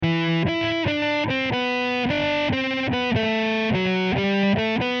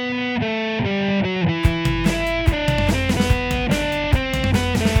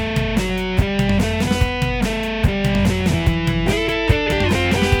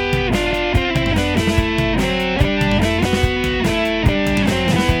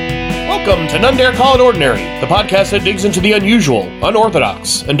Welcome to None Dare Call It Ordinary, the podcast that digs into the unusual,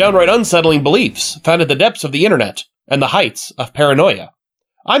 unorthodox, and downright unsettling beliefs found at the depths of the internet and the heights of paranoia.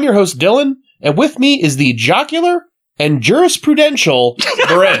 I'm your host, Dylan, and with me is the jocular and jurisprudential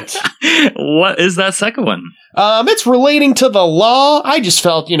Brent. What is that second one? It's relating to the law. I just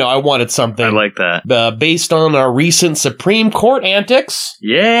felt, I wanted something. I like that. Based on our recent Supreme Court antics.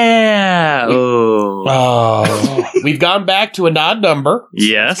 Yeah. We've gone back to an odd number.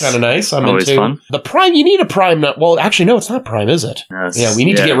 Yes. Kind of nice. I'm always into fun. The prime. You need a prime number. Well, actually, no, it's not prime, is it? Yes. We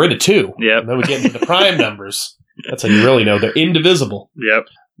need to get rid of 2. Yep. Then we get into the prime numbers. That's how you really know they're indivisible. Yep.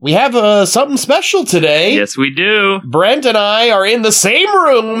 We have something special today. Yes, we do. Brent and I are in the same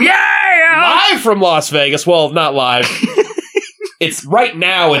room. Yeah! Live from Las Vegas. Well, not live. It's right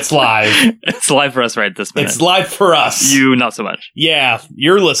now. It's live. It's live for us right this minute. It's live for us. You, not so much. Yeah,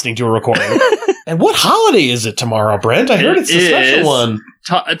 you're listening to a recording. And what holiday is it tomorrow, Brent? I heard it's a special one.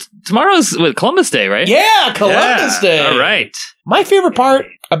 Tomorrow's Columbus Day, right? Yeah, Columbus Day. All right. My favorite part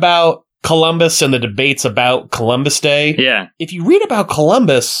about Columbus and the debates about Columbus Day. Yeah. If you read about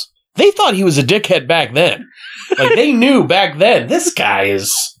Columbus, they thought he was a dickhead back then. Like, they knew back then, this guy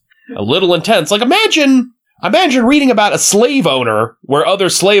is a little intense. Like, imagine reading about a slave owner where other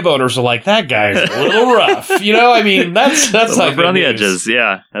slave owners are like, that guy's a little rough. That's not good around the news. edges.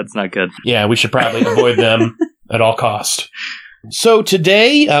 Yeah, that's not good. Yeah, we should probably avoid them at all cost. So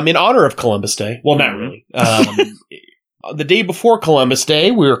today, in honor of Columbus Day, well, not really. The day before Columbus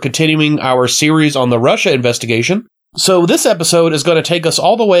Day, we are continuing our series on the Russia investigation. So this episode is going to take us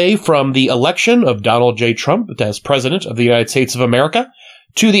all the way from the election of Donald J. Trump as President of the United States of America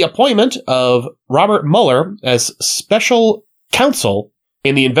to the appointment of Robert Mueller as special counsel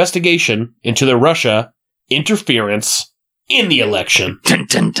in the investigation into the Russia interference in the election. Dun,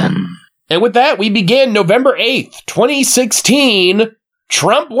 dun, dun. And with that, we begin November 8th, 2016.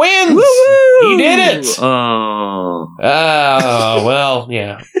 Trump wins! Woo-hoo! He did it! Oh. Well,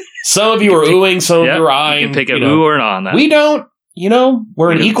 yeah. Some of you are oohing, some of you are eyeing. You can pick a ooh or an on that. We don't,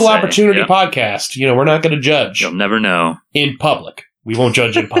 we're an equal opportunity yep. podcast. We're not going to judge. You'll never know. In public. We won't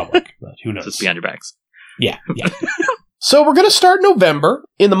judge in public, but who knows? Just behind your backs. Yeah. So we're going to start November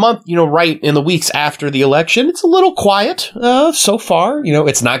in the month, right in the weeks after the election. It's a little quiet so far.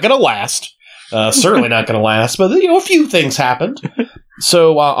 It's not going to last. Certainly not going to last, but a few things happened.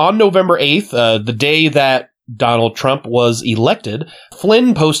 So on November 8th, the day that Donald Trump was elected,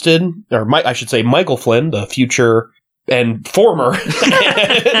 Flynn posted, or I should say Michael Flynn, the future and former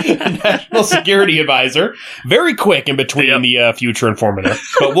national security advisor, very quick in between the future and former there,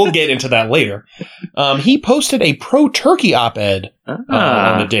 but we'll get into that later. He posted a pro-turkey op-ed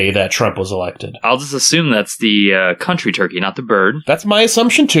on the day that Trump was elected. I'll just assume that's the country turkey, not the bird. That's my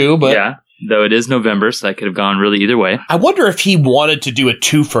assumption too, but... Yeah. Though it is November, so that could have gone really either way. I wonder if he wanted to do a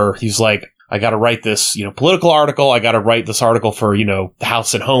twofer. He's like, I got to write this, political article. I got to write this article for, the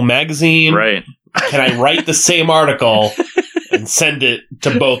House and Home magazine. Right. Can I write the same article and send it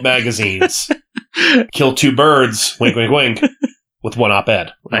to both magazines? Kill 2 birds, wink, wink, wink, with one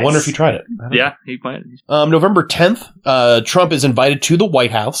op-ed. Nice. I wonder if he tried it. Yeah, he might. November 10th, Trump is invited to the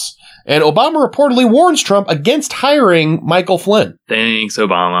White House. And Obama reportedly warns Trump against hiring Michael Flynn. Thanks,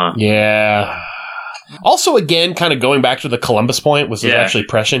 Obama. Yeah. Also, again, kind of going back to the Columbus point, which is actually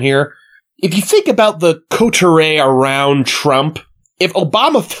prescient here. If you think about the coterie around Trump, if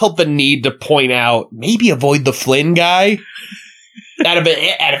Obama felt the need to point out, maybe avoid the Flynn guy, out of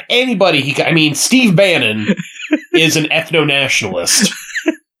anybody, Steve Bannon is an ethno-nationalist.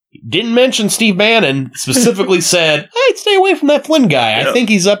 Didn't mention Steve Bannon, specifically said, hey, stay away from that Flynn guy. I think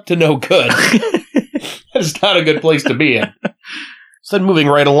he's up to no good. That's not a good place to be in. So then moving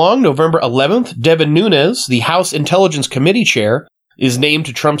right along, November 11th, Devin Nunes, the House Intelligence Committee chair, is named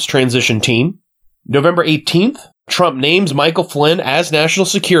to Trump's transition team. November 18th, Trump names Michael Flynn as National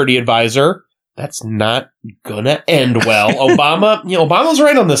Security Advisor. That's not gonna end well. Obama's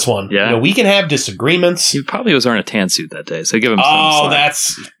right on this one. Yeah. We can have disagreements. He probably was wearing a tan suit that day, so give him some slack.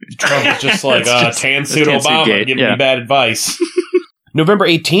 Trump is just like, tan suit tan Obama, suit giving me bad advice. November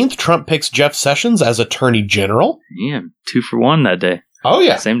 18th, Trump picks Jeff Sessions as Attorney General. Yeah, 2 for 1 that day. Oh,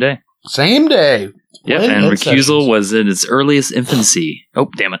 yeah. Same day. Yep, and recusal was in its earliest infancy. Oh,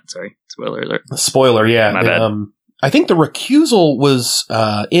 damn it. Sorry. Spoiler alert. Spoiler, yeah. My bad. I think the recusal was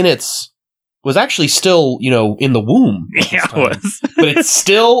was actually still, in the womb. Yeah, it was. But it's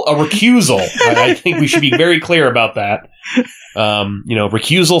still a recusal. I think we should be very clear about that.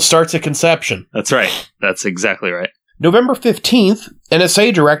 Recusal starts at conception. That's right. That's exactly right. November 15th,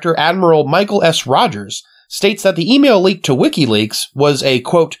 NSA Director Admiral Michael S. Rogers states that the email leak to WikiLeaks was a,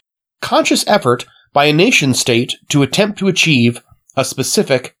 quote, conscious effort by a nation state to attempt to achieve a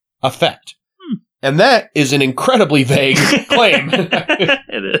specific effect. And that is an incredibly vague claim.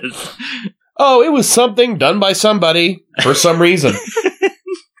 It is. Oh, it was something done by somebody for some reason.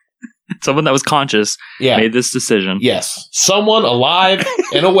 Someone that was conscious made this decision. Yes. Someone alive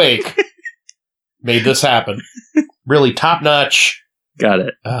and awake made this happen. Really top-notch. Got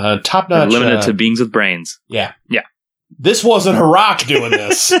it. Top-notch. Limited to beings with brains. Yeah. Yeah. This wasn't Iraq doing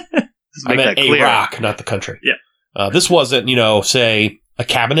this. I meant clear. Iraq, not the country. Yeah. This wasn't, say, a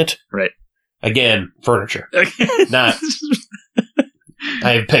cabinet. Right. Again, furniture. Not.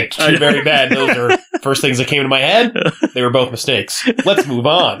 I picked two very bad. Those are first things that came to my head. They were both mistakes. Let's move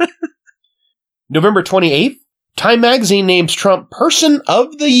on. November 28th, Time Magazine names Trump Person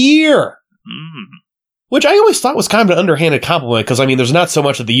of the Year. Which I always thought was kind of an underhanded compliment because, there's not so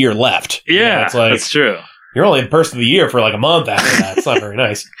much of the year left. Yeah, it's like, that's true. You're only the Person of the Year for like a month after that. It's not very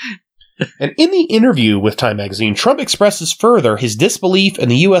nice. And in the interview with Time Magazine, Trump expresses further his disbelief in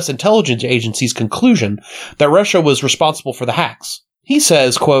the U.S. intelligence agency's conclusion that Russia was responsible for the hacks. He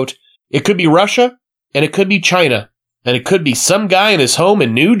says, quote, "It could be Russia, and it could be China, and it could be some guy in his home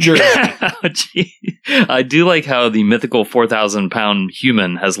in New Jersey." I do like how the mythical 4,000-pound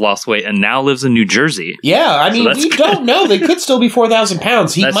human has lost weight and now lives in New Jersey. Yeah, we don't know. They could still be 4,000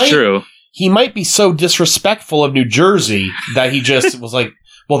 pounds. That's true. He might be so disrespectful of New Jersey that he just was like,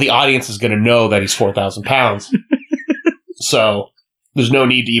 well, the audience is going to know that he's 4,000 pounds. So there's no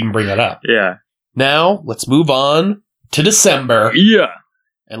need to even bring that up. Yeah. Now, let's move on to December. Yeah.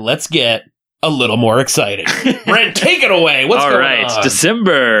 And let's get a little more exciting. Brent, take it away. What's going on? All right,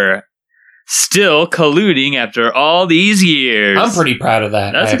 December. Still colluding after all these years. I'm pretty proud of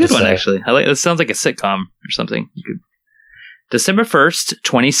that. That's a good one, actually. It sounds like a sitcom or something. December 1st,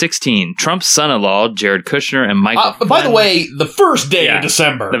 2016. Trump's son-in-law, Jared Kushner, and Michael Flynn. By the way, the first day of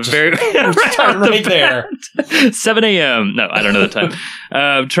December. The very right there. 7 a.m. No, I don't know the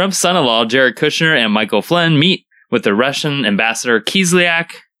time. Trump's son-in-law, Jared Kushner, and Michael Flynn meet with the Russian ambassador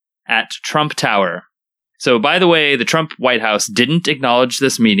Kislyak at Trump Tower. So, by the way, the Trump White House didn't acknowledge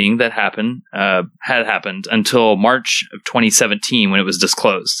this meeting that had happened until March of 2017 when it was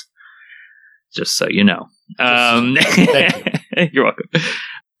disclosed. Just so you know. Thank you. You're welcome.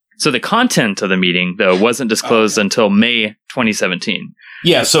 So the content of the meeting, though, wasn't disclosed until May 2017.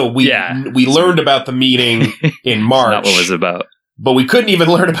 Yeah, so we learned about the meeting in March. Not what it was about. But we couldn't even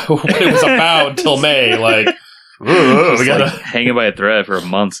learn about what it was about until May. We gotta hang it by a thread for a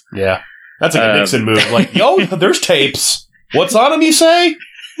month. Yeah. That's like a Nixon move. Like, yo, there's tapes. What's on them, you say?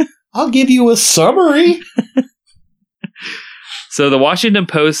 I'll give you a summary. So the Washington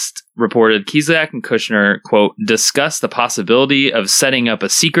Post reported Kislyak and Kushner, quote, discussed the possibility of setting up a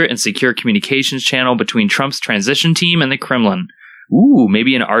secret and secure communications channel between Trump's transition team and the Kremlin. Ooh,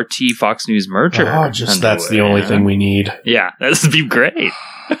 maybe an RT Fox News merger. Oh, that's the only thing we need. Yeah, this would be great.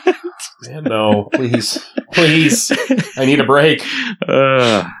 Man, no, please. Please. I need a break.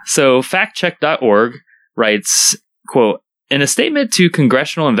 So factcheck.org writes, quote, in a statement to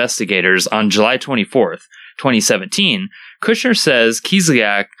congressional investigators on July 24th, 2017, Kushner says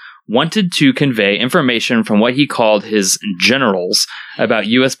Kislyak wanted to convey information from what he called his generals about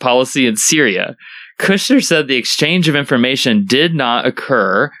U.S. policy in Syria. Kushner said the exchange of information did not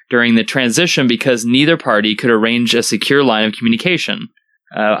occur during the transition because neither party could arrange a secure line of communication.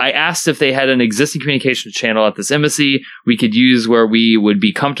 I asked if they had an existing communication channel at this embassy we could use where we would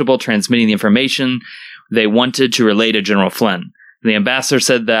be comfortable transmitting the information they wanted to relay to General Flynn. The ambassador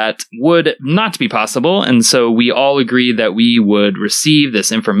said that would not be possible, and so we all agreed that we would receive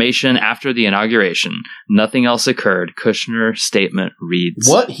this information after the inauguration. Nothing else occurred. Kushner's statement reads,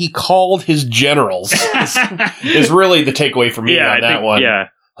 what he called his generals is really the takeaway for me on that one. Yeah.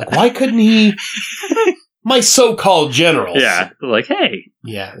 Like, why couldn't he... My so-called generals. Yeah, like, hey.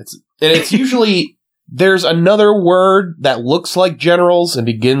 Yeah, it's usually... There's another word that looks like generals and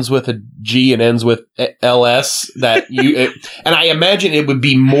begins with a G and ends with LS that and I imagine it would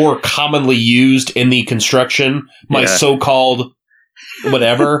be more commonly used in the construction. My so-called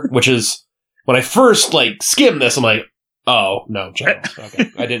whatever, which is when I first skimmed this, I'm like, oh no, generals.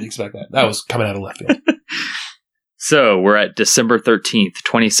 Okay, I didn't expect that. That was coming out of left field. So we're at December 13th,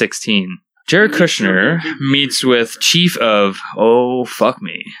 2016. Jared Kushner meets with Chief of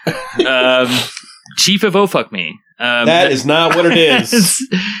Chief of Oh Fuck Me. That is not what it is.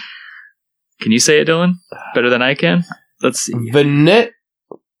 Can you say it, Dylan? Better than I can? Let's see.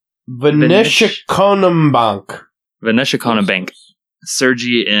 Veneshikonombank.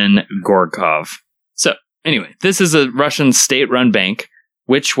 Sergei N. Gorkov. So, anyway, this is a Russian state-run bank,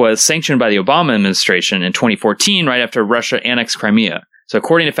 which was sanctioned by the Obama administration in 2014, right after Russia annexed Crimea. So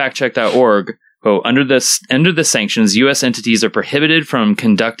according to factcheck.org, quote, under the sanctions, U.S. entities are prohibited from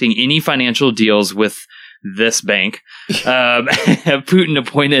conducting any financial deals with this bank. Putin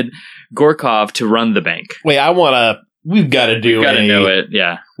appointed Gorkov to run the bank. Wait, we've got to know it,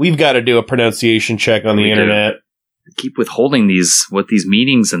 yeah. We've got to do a pronunciation check on the internet. Keep withholding what these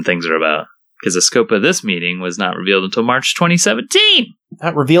meetings and things are about, because the scope of this meeting was not revealed until March 2017.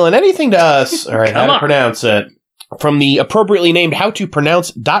 Not revealing anything to us. All right, how to pronounce it. From the appropriately named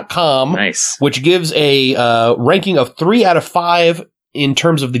howtopronounce.com, nice, which gives a ranking of 3 out of 5 in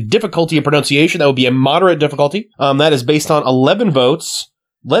terms of the difficulty of pronunciation. That would be a moderate difficulty. That is based on 11 votes.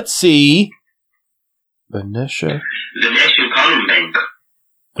 Let's see. Venetia Conum Bank.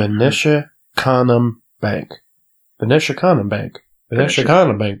 Venetia Conum Bank. Venetia Conum Bank. Venetia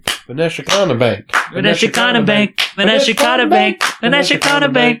Conum Bank. Venetia Conum Bank. Venetia Conum Bank. Venetia Conum Bank. Venetia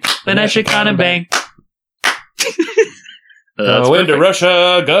Conum Bank. Venetia Conum Bank. Go into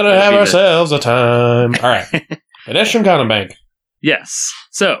Russia, gonna have ourselves a time. All right. Venetia Conum Bank. Yes.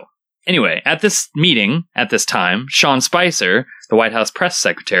 So, anyway, at this meeting, at this time, Sean Spicer, the White House press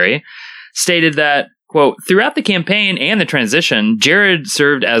secretary, stated that, quote, throughout the campaign and the transition, Jared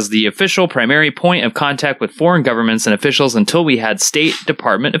served as the official primary point of contact with foreign governments and officials until we had State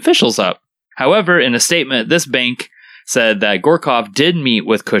Department officials up. However, in a statement, this bank said that Gorkov did meet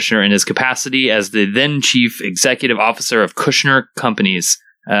with Kushner in his capacity as the then chief executive officer of Kushner Companies,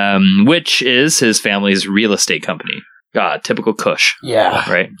 which is his family's real estate company. God, typical Kush.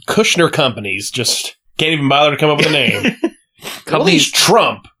 Yeah. Right? Kushner Companies. Just can't even bother to come up with a name. At least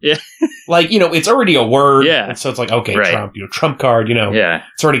Trump. Yeah. Like, it's already a word. Yeah. And so it's like, okay, right. Trump, Trump card, Yeah.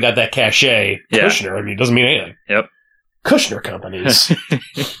 It's already got that cachet. Yeah. Kushner, it doesn't mean anything. Yep. Kushner Companies.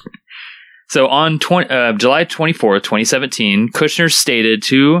 So on July 24th, 2017, Kushner stated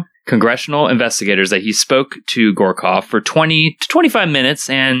to congressional investigators that he spoke to Gorkov for 20 to 25 minutes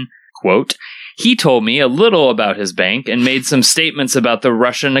and, quote, he told me a little about his bank and made some statements about the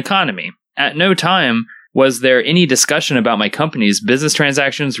Russian economy. At no time was there any discussion about my company's business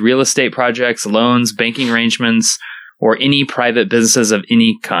transactions, real estate projects, loans, banking arrangements, or any private businesses of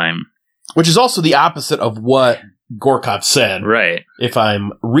any kind. Which is also the opposite of what Gorkov said. Right. If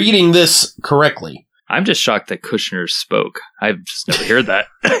I'm reading this correctly. I'm just shocked that Kushner spoke. I've just never heard that.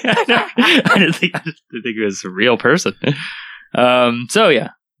 I didn't think he was a real person. So yeah,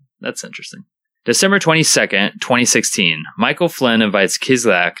 that's interesting. December 22nd, 2016, Michael Flynn invites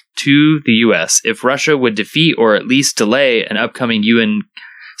Kislyak to the U.S. if Russia would defeat or at least delay an upcoming UN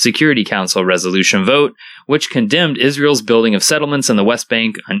Security Council resolution vote, which condemned Israel's building of settlements in the West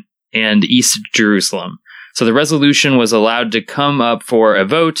Bank and East Jerusalem. So the resolution was allowed to come up for a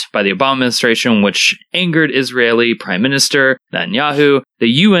vote by the Obama administration, which angered Israeli Prime Minister Netanyahu. The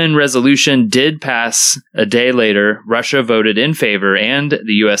UN resolution did pass a day later. Russia voted in favor, and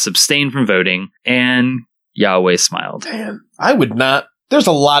the U.S. abstained from voting, and Yahweh smiled. Man, I would not... There's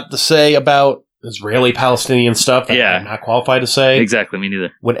a lot to say about Israeli-Palestinian stuff that I'm not qualified to say. Exactly, me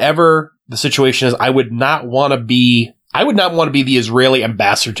neither. Whatever the situation is, I would not want to be the Israeli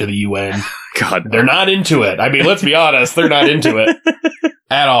ambassador to the UN. God, they're not into it. I mean, let's be honest, they're not into it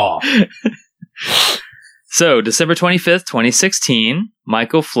at all. So, December 25th, 2016,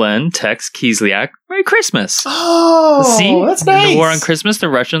 Michael Flynn texts Kislyak, Merry Christmas. Oh, see? That's nice. In the war on Christmas, the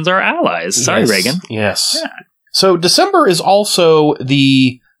Russians are allies. Sorry, Reagan. Yes. Yeah. So, December is also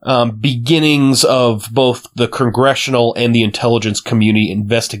the beginnings of both the congressional and the intelligence community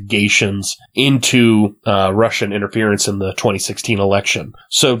investigations into Russian interference in the 2016 election.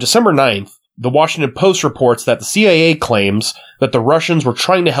 So, December 9th, the Washington Post reports that the CIA claims that the Russians were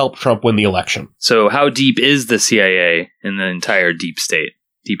trying to help Trump win the election. So how deep is the CIA in the entire deep state?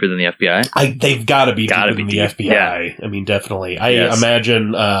 Deeper than the FBI? They've got to be deeper than the FBI. Yeah. I mean, definitely. I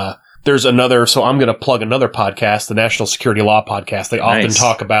imagine there's another, so I'm going to plug another podcast, the National Security Law Podcast. They often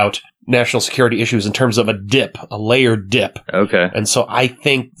talk about national security issues in terms of a layered dip. Okay. And so I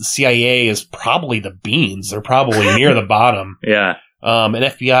think the CIA is probably the beans. They're probably near the bottom. Yeah. And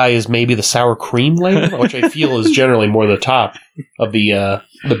FBI is maybe the sour cream layer, which I feel is generally more the top of the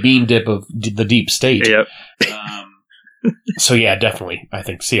bean dip of the deep state. Yep. So yeah, definitely. I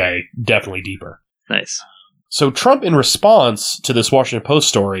think CIA definitely deeper. Nice. So Trump, in response to this Washington Post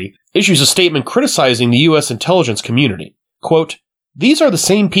story, issues a statement criticizing the U.S. intelligence community. Quote, "These are the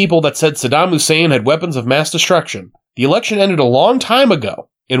same people that said Saddam Hussein had weapons of mass destruction. The election ended a long time ago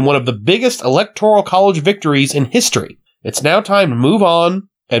in one of the biggest electoral college victories in history. It's now time to move on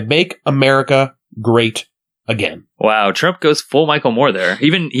and make America great again." Wow, Trump goes full Michael Moore there. He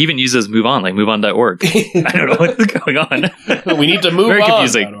even uses move on, like moveon.org. I don't know what's going on. We need to move on. Very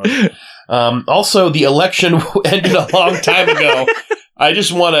confusing. Also, the election ended a long time ago. I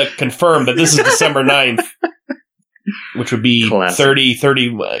just want to confirm that this is December 9th, which would be Classic.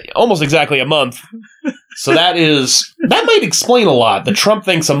 30, almost exactly a month. So that might explain a lot. That Trump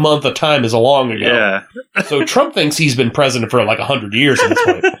thinks a month of time is a long ago. Yeah. So Trump thinks he's been president for like 100 years at this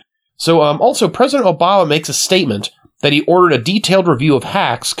point. So also, President Obama makes a statement that he ordered a detailed review of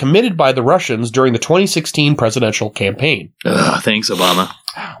hacks committed by the Russians during the 2016 presidential campaign. Thanks, Obama.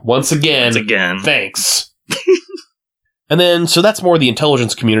 Once again. Thanks. And then, so that's more the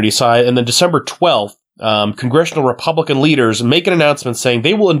intelligence community side. And then December 12th, congressional Republican leaders make an announcement saying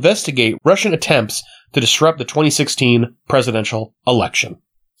they will investigate Russian attempts to disrupt the 2016 presidential election.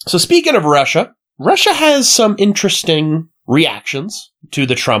 So speaking of Russia, Russia has some interesting reactions to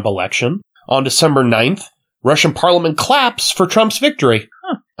the Trump election. On December 9th, Russian parliament claps for Trump's victory.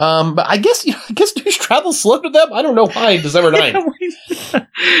 But I guess news travels slow to them. I don't know why December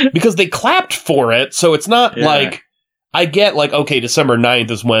 9th. Because they clapped for it, so it's not like... I get, like, okay, December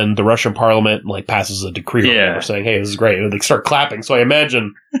 9th is when the Russian parliament, like, passes a decree or whatever saying, hey, this is great. And they start clapping. So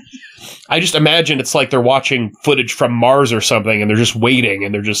I just imagine it's like they're watching footage from Mars or something and they're just waiting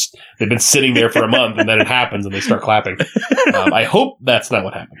and they've been sitting there for a month and then it happens and they start clapping. I hope that's not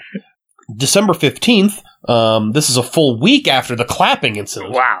what happened. December 15th, this is a full week after the clapping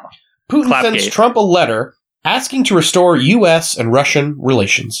incident. Wow. Putin sends Trump a letter asking to restore U.S. and Russian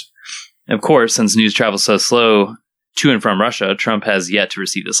relations. Of course, since news travels so slow to and from Russia, Trump has yet to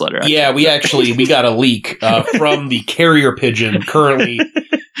receive this letter. Actually. Yeah, we got a leak from the carrier pigeon currently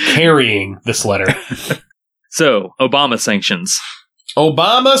carrying this letter. So, Obama sanctions.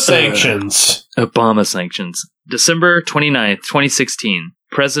 Obama sanctions. December 29th, 2016.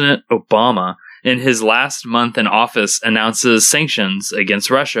 President Obama, in his last month in office, announces sanctions against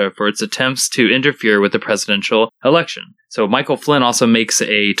Russia for its attempts to interfere with the presidential election. So Michael Flynn also makes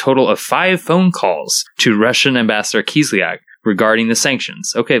a total of 5 phone calls to Russian Ambassador Kislyak regarding the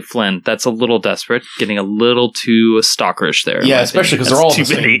sanctions. Okay, Flynn, that's a little desperate, getting a little too stalkerish there. Yeah, especially because they're all on the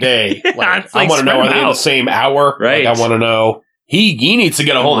same day. Like, I want to know, are they in the same hour? Right. Like, I want to know. He needs to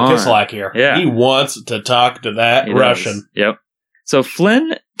get a hold of Kislyak here. Yeah. He wants to talk to that Russian. Yep. So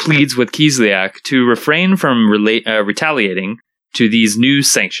Flynn pleads with Kislyak to refrain from retaliating to these new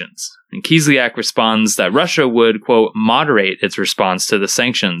sanctions. And Kislyak responds that Russia would, quote, moderate its response to the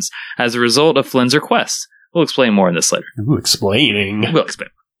sanctions as a result of Flynn's request. We'll explain more on this later. Ooh, explaining. We'll explain.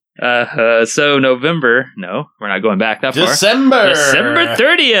 So November, no, we're not going back that far. December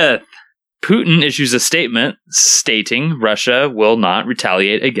 30th. Putin issues a statement stating Russia will not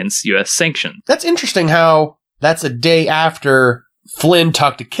retaliate against U.S. sanctions. That's interesting how that's a day after Flynn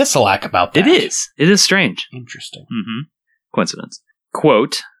talked to Kislyak about that. It is strange. Interesting. Mm-hmm. Coincidence.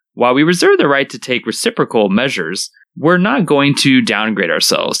 Quote, while we reserve the right to take reciprocal measures, we're not going to downgrade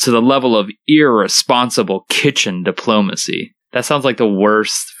ourselves to the level of irresponsible kitchen diplomacy. That sounds like the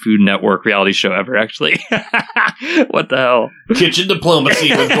worst Food Network reality show ever, actually. What the hell? Kitchen diplomacy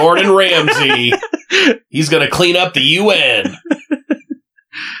with Gordon Ramsay. He's going to clean up the UN.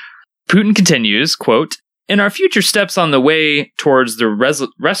 Putin continues, quote, in our future steps on the way towards the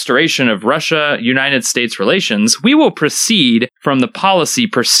restoration of Russia-United States relations, we will proceed from the policy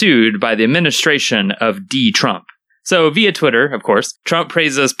pursued by the administration of D. Trump. So, via Twitter, of course, Trump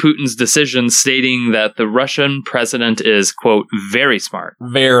praises Putin's decision, stating that the Russian president is, quote, very smart.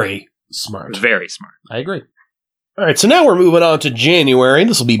 Very smart. Very smart. I agree. All right, so now we're moving on to January.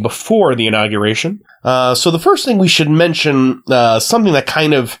 This will be before the inauguration. So the first thing we should mention, something that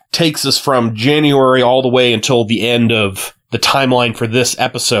kind of takes us from January all the way until the end of the timeline for this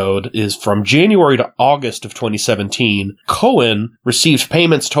episode, is from January to August of 2017. Cohen received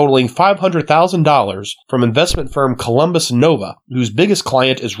payments totaling $500,000 from investment firm Columbus Nova, whose biggest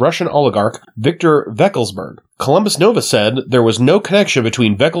client is Russian oligarch Viktor Vekselberg. Columbus Nova said there was no connection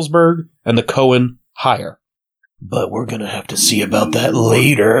between Vekselberg and the Cohen hire. But we're going to have to see about that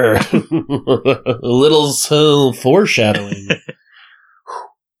later. A little foreshadowing.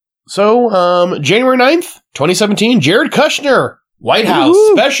 So, January 9th, 2017, Jared Kushner, White House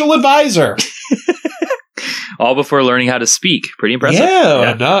Special Advisor. All before learning how to speak. Pretty impressive.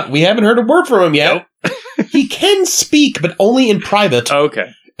 Yeah. We haven't heard a word from him yet. Nope. He can speak, but only in private. Okay.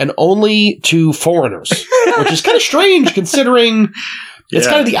 And only to foreigners. Which is kind of strange, considering... It's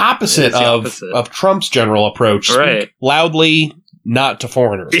kind of the opposite of Trump's general approach. Right. Speak loudly, not to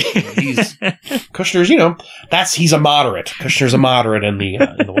foreigners. Kushner's, he's a moderate. Kushner's a moderate in the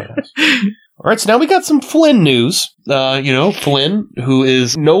White House. All right, so now we got some Flynn news. Flynn, who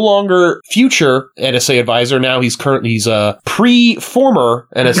is no longer future NSA advisor. Now he's a former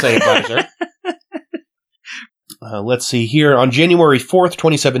NSA advisor. Let's see here. On January 4th,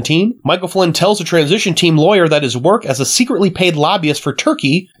 2017, Michael Flynn tells a transition team lawyer that his work as a secretly paid lobbyist for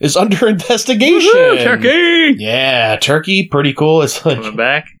Turkey is under investigation. Woo-hoo, Turkey! Yeah, Turkey, pretty cool. It's like, coming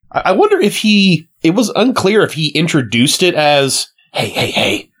back. I wonder if it was unclear if he introduced it as,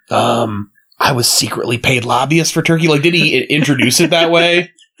 hey, I was secretly paid lobbyist for Turkey. Like, did he introduce it that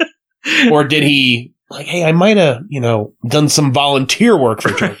way? Or did he, like, hey, I might have, done some volunteer work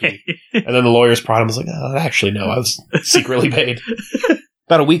for Turkey. Right. And then the lawyer's problem was like, oh, actually, no, I was secretly paid.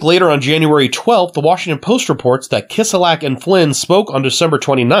 About a week later, on January 12th, the Washington Post reports that Kislyak and Flynn spoke on December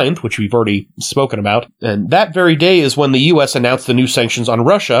 29th, which we've already spoken about. And that very day is when the U.S. announced the new sanctions on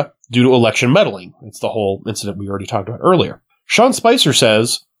Russia due to election meddling. It's the whole incident we already talked about earlier. Sean Spicer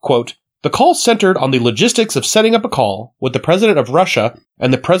says, quote, "The call centered on the logistics of setting up a call with the president of Russia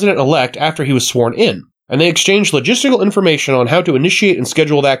and the president-elect after he was sworn in, and they exchanged logistical information on how to initiate and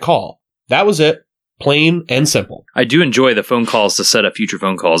schedule that call. That was it. Plain and simple." I do enjoy the phone calls to set up future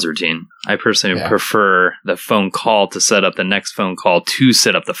phone calls routine. I personally prefer the phone call to set up the next phone call to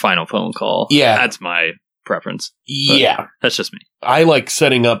set up the final phone call. Yeah. That's my preference. Yeah. That's just me. I like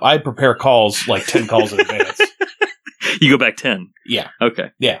setting up, I prepare calls like 10 calls in advance. You go back 10? Yeah. Okay.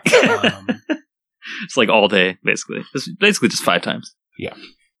 Yeah. It's like all day, basically. It's basically just 5 times. Yeah.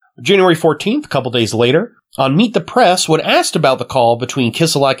 January 14th, a couple days later, on Meet the Press, when asked about the call between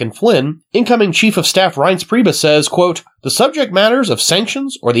Kislyak and Flynn, incoming Chief of Staff Reince Priebus says, quote, "The subject matters of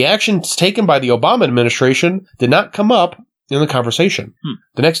sanctions or the actions taken by the Obama administration did not come up in the conversation."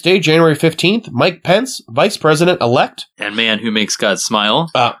 The next day, January 15th, Mike Pence, Vice President-elect. And man who makes God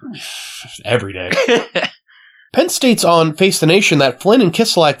smile. Every day. Pence states on Face the Nation that Flynn and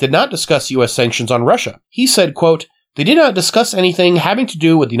Kislyak did not discuss U.S. sanctions on Russia. He said, quote, "They did not discuss anything having to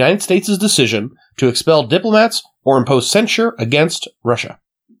do with the United States' decision to expel diplomats or impose censure against Russia."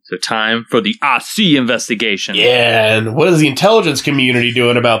 So time for the RC investigation. Yeah, and what is the intelligence community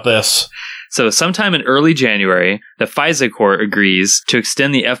doing about this? So sometime in early January, the FISA court agrees to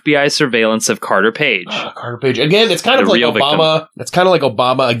extend the FBI surveillance of Carter Page. Carter Page. Again, it's kind of like Obama. Victim. It's kind of like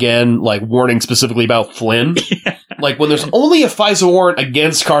Obama, again, like warning specifically about Flynn. Yeah. Like when there's only a FISA warrant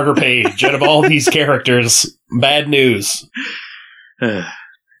against Carter Page out of all these characters, bad news.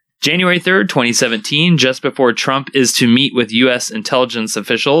 January 3rd, 2017, just before Trump is to meet with U.S. intelligence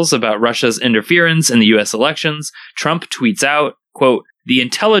officials about Russia's interference in the U.S. elections, Trump tweets out, quote, "The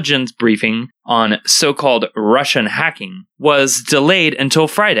intelligence briefing on so-called Russian hacking was delayed until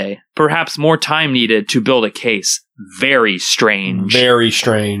Friday. Perhaps more time needed to build a case. Very strange." Very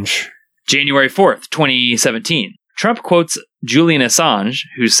strange. January 4th, 2017. Trump quotes Julian Assange,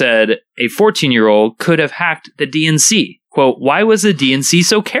 who said a 14-year-old could have hacked the DNC. Quote, "Why was the DNC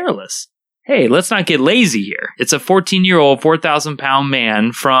so careless? Hey, let's not get lazy here. It's a 14-year-old, 4,000-pound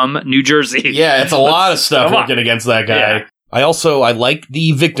man from New Jersey." Yeah, it's a lot of stuff working against that guy. Yeah. I like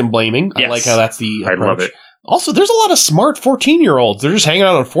the victim blaming. Yes. I like how that's the approach. I love it. Also, there's a lot of smart 14-year-olds. They're just hanging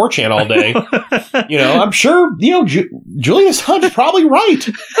out on 4chan all day. I'm sure, Julian Assange is probably right.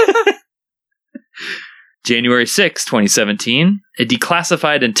 January 6, 2017, a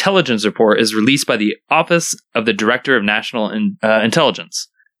declassified intelligence report is released by the Office of the Director of National Intelligence.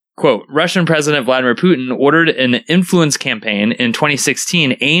 Quote, "Russian President Vladimir Putin ordered an influence campaign in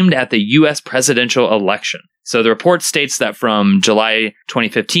 2016 aimed at the U.S. presidential election." So the report states that from July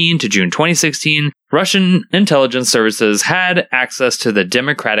 2015 to June 2016, Russian intelligence services had access to the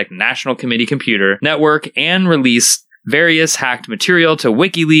Democratic National Committee computer network and released various hacked material to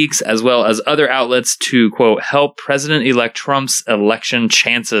WikiLeaks as well as other outlets to, quote, "help President-elect Trump's election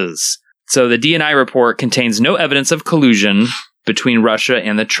chances." So the DNI report contains no evidence of collusion between Russia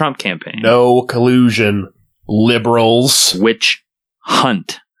and the Trump campaign. No collusion, liberals. Witch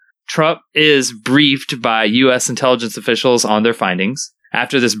hunt. Trump is briefed by U.S. intelligence officials on their findings.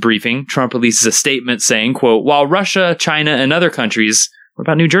 After this briefing, Trump releases a statement saying, quote, "While Russia, China, and other countries," what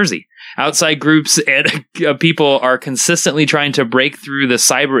about New Jersey? "Outside groups and people are consistently trying to break through the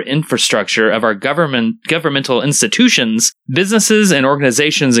cyber infrastructure of our governmental institutions, businesses, and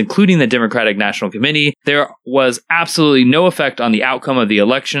organizations, including the Democratic National Committee. There was absolutely no effect on the outcome of the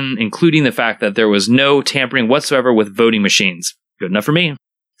election, including the fact that there was no tampering whatsoever with voting machines." Good enough for me.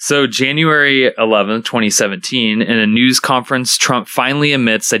 So January 11th, 2017, in a news conference, Trump finally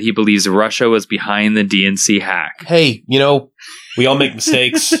admits that he believes Russia was behind the DNC hack. Hey, we all make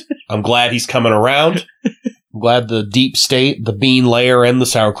mistakes. I'm glad he's coming around. I'm glad the deep state, the bean layer, and the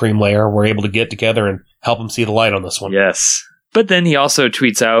sour cream layer were able to get together and help him see the light on this one. Yes. But then he also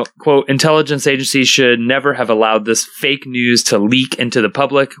tweets out, quote, intelligence agencies should never have allowed this fake news to leak into the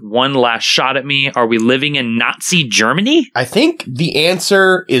public. One last shot at me. Are we living in Nazi Germany? I think the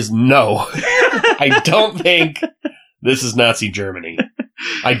answer is no. I don't think this is Nazi Germany.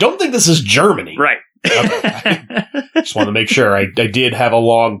 I don't think this is Germany. Right. Okay. Just want to make sure. I did have a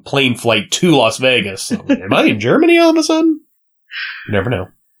long plane flight to Las Vegas. So, am I in Germany all of a sudden? You never know.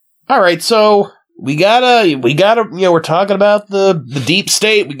 All right, so we gotta, we're talking about the deep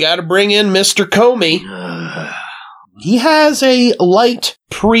state. We gotta bring in Mr. Comey. He has a light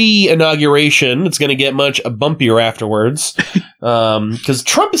pre-inauguration. It's going to get much bumpier afterwards. Because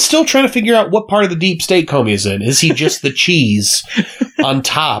Trump is still trying to figure out what part of the deep state Comey is in. Is he just the cheese on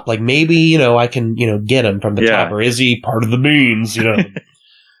top? Like, maybe, I can, get him from the top. Or is he part of the beans,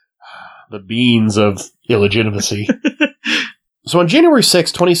 the beans of illegitimacy? So on January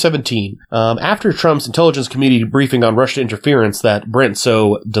 6, 2017, after Trump's intelligence committee briefing on Russian interference that Brent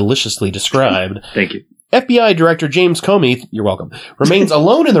so deliciously described. Thank you. FBI Director James Comey, you're welcome, remains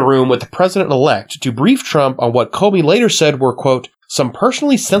alone in the room with the president-elect to brief Trump on what Comey later said were, quote, some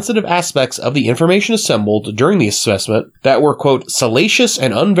personally sensitive aspects of the information assembled during the assessment that were, quote, salacious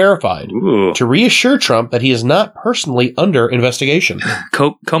and unverified, to reassure Trump that he is not personally under investigation.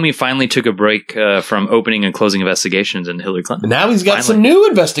 Comey finally took a break from opening and closing investigations into Hillary Clinton. Now he's got some new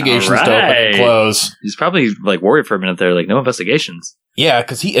investigations to open and close. He's probably worried for a minute there, no investigations. Yeah,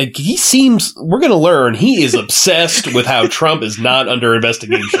 because he seems, we're going to learn, he is obsessed with how Trump is not under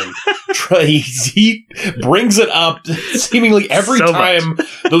investigation. He brings it up seemingly every time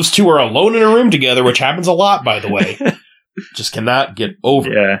those two are alone in a room together, which happens a lot, by the way. Just cannot get over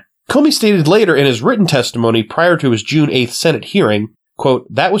it. Yeah. Comey stated later in his written testimony prior to his June 8th Senate hearing, quote,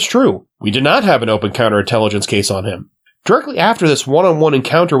 that was true. We did not have an open counterintelligence case on him. Directly after this one-on-one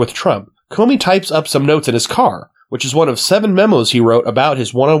encounter with Trump, Comey types up some notes in his car, which is one of 7 memos he wrote about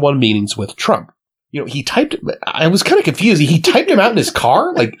his one-on-one meetings with Trump. He typed, I was kind of confused. He typed him out in his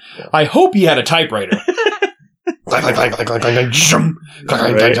car? I hope he had a typewriter.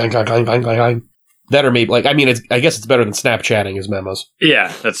 That or maybe, I guess it's better than Snapchatting his memos.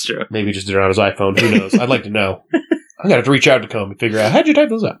 Yeah, that's true. Maybe he just did it on his iPhone. Who knows? I'd like to know. I'm going to have to reach out to Comey and figure out, how'd you type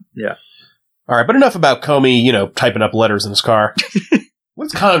those up? Yeah. All right, but enough about Comey, typing up letters in his car.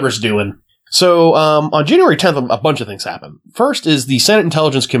 What's Congress doing? So, on January 10th, a bunch of things happen. First is the Senate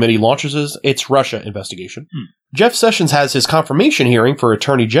Intelligence Committee launches its Russia investigation. Jeff Sessions has his confirmation hearing for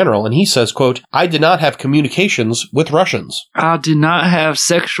Attorney General, and he says, quote, I did not have communications with Russians. I did not have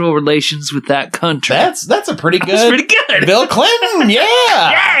sexual relations with that country. That's a pretty good. That's pretty good. Bill Clinton,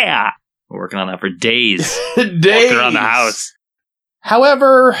 yeah! Yeah! We're working on that for days. Walking around the house.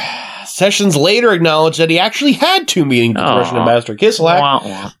 However, Sessions later acknowledged that he actually had 2 meetings with Russian Ambassador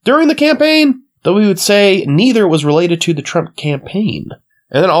Kislyak during the campaign, though he would say neither was related to the Trump campaign.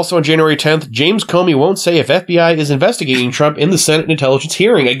 And then also on January 10th, James Comey won't say if FBI is investigating Trump in the Senate intelligence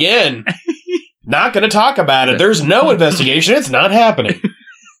hearing. Again, not going to talk about it. There's no investigation. It's not happening.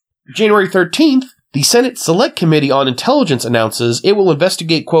 January 13th, the Senate Select Committee on Intelligence announces it will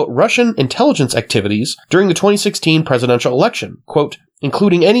investigate, quote, Russian intelligence activities during the 2016 presidential election, quote,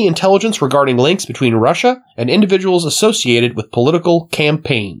 including any intelligence regarding links between Russia and individuals associated with political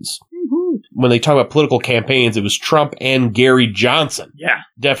campaigns. Mm-hmm. When they talk about political campaigns, it was Trump and Gary Johnson. Yeah.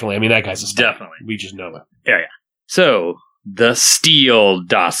 Definitely. That guy's a star. Definitely. We just know it. Yeah. So, the Steele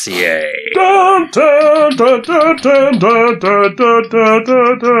dossier. Dun, dun, dun, dun, dun, dun, dun, dun,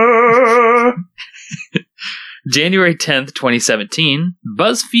 dun, dun. January 10th, 2017,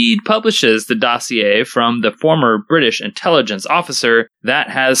 BuzzFeed publishes the dossier from the former British intelligence officer that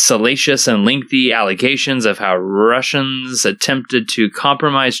has salacious and lengthy allegations of how Russians attempted to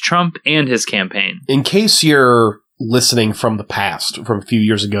compromise Trump and his campaign. In case you're listening from the past, from a few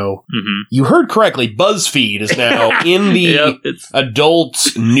years ago, you heard correctly, BuzzFeed is now in the adult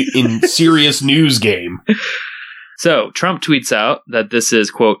in serious news game. So, Trump tweets out that this is,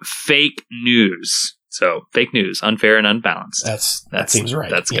 quote, fake news. So, fake news, unfair and unbalanced. That seems right.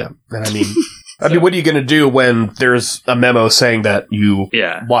 That's good. Yeah. And what are you going to do when there's a memo saying that you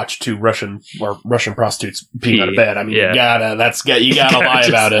watch 2 Russian prostitutes peeing out of bed? You gotta lie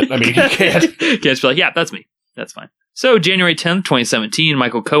about it. You can't. You can't just be like, yeah, that's me. That's fine. So, January 10th, 2017,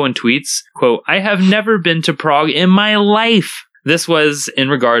 Michael Cohen tweets, quote, I have never been to Prague in my life. This was in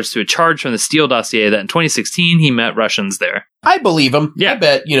regards to a charge from the Steele dossier that in 2016 he met Russians there. I believe him. Yeah. I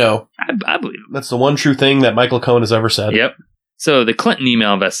bet, I believe him. That's the one true thing that Michael Cohen has ever said. Yep. So the Clinton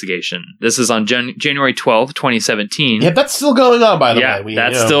email investigation. This is on January 12th, 2017. Yeah, that's still going on, by the way.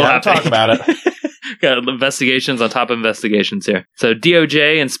 That's still happening. Talk about it. Got investigations on top of investigations here. So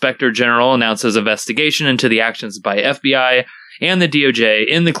DOJ Inspector General announces investigation into the actions by FBI and the DOJ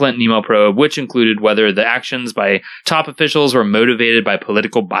in the Clinton email probe, which included whether the actions by top officials were motivated by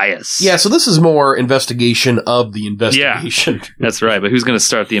political bias. Yeah, so this is more investigation of the investigation. Yeah, that's right. But who's going to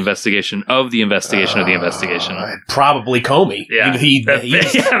start the investigation of the investigation of the investigation? Probably Comey. Yeah,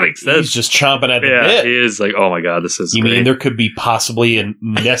 that makes sense. He's just chomping at the bit. He is like, oh my God, this is You great. mean there could be possibly a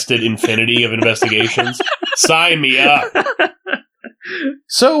nested infinity of investigations? Sign me up.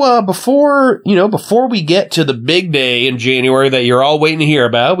 So before we get to the big day in January that you're all waiting to hear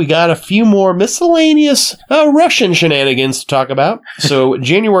about, we got a few more miscellaneous Russian shenanigans to talk about. So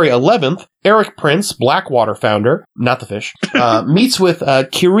January 11th, Eric Prince, Blackwater founder, not the fish, meets with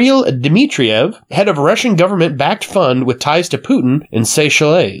Kirill Dmitriev, head of a Russian government-backed fund with ties to Putin in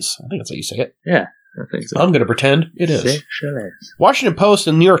Seychelles. I think that's how you say it. Yeah. I think so. I'm going to pretend it is. Washington Post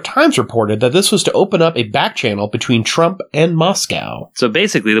and New York Times reported that this was to open up a back channel between Trump and Moscow. So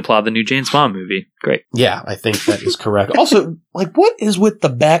basically the plot of the new James Bond movie. Great. Yeah, I think that is correct. Also, what is with the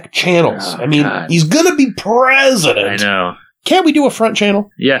back channels? Oh, I mean, God. He's going to be president. I know. Can't we do a front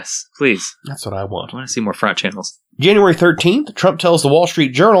channel? Yes, please. That's what I want. I want to see more front channels. January 13th, Trump tells the Wall Street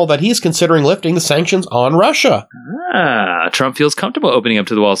Journal that he is considering lifting the sanctions on Russia. Trump feels comfortable opening up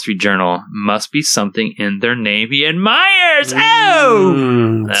to the Wall Street Journal. Must be something in their name he admires.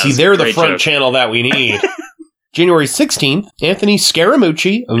 Oh! See, they're the front channel that we need. January 16th, Anthony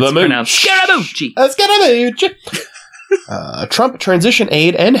Scaramucci. It's pronounced Scaramucci. Scaramucci. Trump transition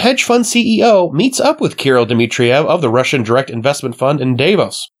aide and hedge fund CEO meets up with Kirill Dmitriev of the Russian Direct Investment Fund in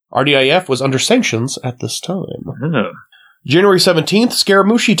Davos. RDIF was under sanctions at this time. Oh. January 17th,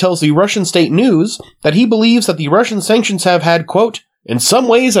 Scaramucci tells the Russian State News that he believes that the Russian sanctions have had, quote, in some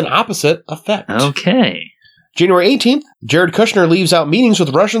ways an opposite effect. Okay. January 18th, Jared Kushner leaves out meetings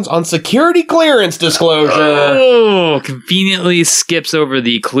with Russians on security clearance disclosure. Oh, conveniently skips over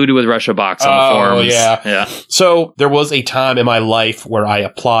the colluded with Russia box on the forums. Yeah. So there was a time in my life where I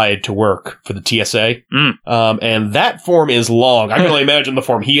applied to work for the TSA. And that form is long. I can only imagine the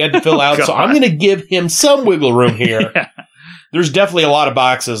form he had to fill out. So I'm going to give him some wiggle room here. Yeah. There's definitely a lot of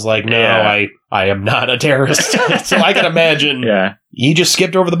boxes like, no, I am not a terrorist. So I can imagine he just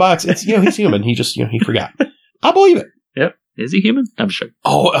skipped over the box. It's, he's human. He just, he forgot. I'll believe it. Yep. Is he human? I'm sure.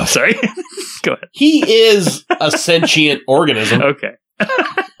 Oh, sorry. Go ahead. He is a sentient organism. Okay.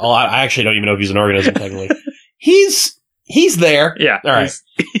 I actually don't even know if he's an organism, technically. He's there. Yeah. All right.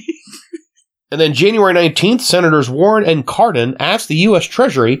 And then January 19th, Senators Warren and Cardin asked the U.S.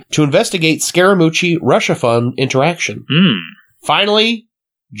 Treasury to investigate Scaramucci Russia Fund interaction. Finally,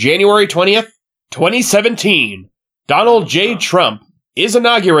 January 20th, 2017, Donald J. Trump is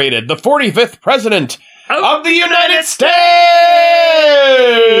inaugurated the 45th president of the United States!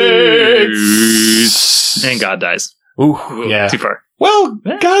 And God dies. Ooh, yeah. Too far. Well,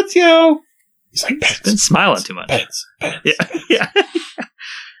 God's, he's like, Pence. Been smiling too much. Pence. Yeah.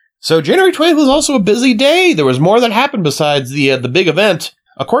 So January 20th was also a busy day. There was more that happened besides the big event.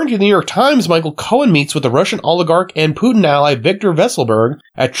 According to the New York Times, Michael Cohen meets with the Russian oligarch and Putin ally Viktor Vesselberg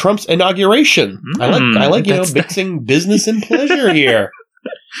at Trump's inauguration. I like mixing business and pleasure here.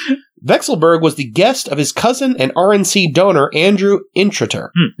 Vesselberg was the guest of his cousin and RNC donor Andrew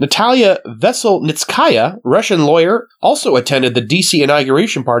Intrater. Natalia Veselnitskaya, Russian lawyer, also attended the D.C.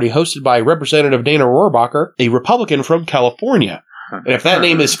 inauguration party hosted by Representative Dana Rohrabacher, a Republican from California. And if that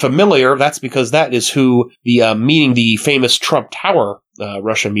name is familiar, that's because that is who the famous Trump Tower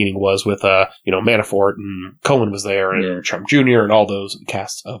Russian meeting was with, Manafort and Cohen was there and Trump Jr. and all those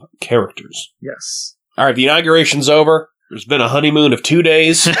casts of characters. Yes. All right, the inauguration's over. There's been a honeymoon of 2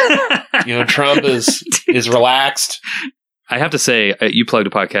 days. Trump is relaxed. I have to say, you plugged a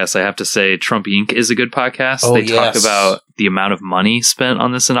podcast. I have to say, Trump Inc. is a good podcast. Oh, they talk about the amount of money spent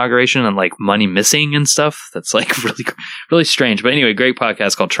on this inauguration and money missing and stuff. That's really, really strange. But anyway, great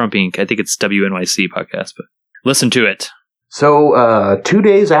podcast called Trump Inc. I think it's WNYC podcast, but listen to it. So 2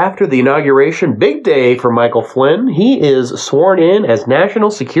 days after the inauguration, big day for Michael Flynn. He is sworn in as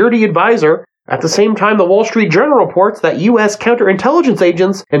National Security Advisor. At the same time, the Wall Street Journal reports that U.S. counterintelligence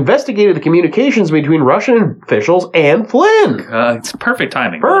agents investigated the communications between Russian officials and Flynn. It's perfect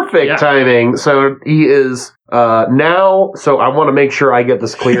timing. Perfect timing. So he is now, so I want to make sure I get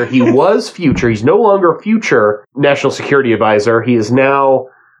this clear. He was future. He's no longer future National Security Advisor. He is now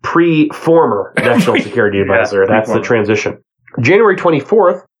former National Security Advisor. That's the transition. January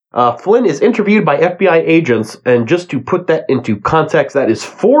 24th, Flynn is interviewed by FBI agents, and just to put that into context, that is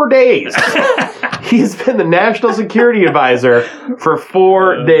 4 days. He's been the National Security Advisor for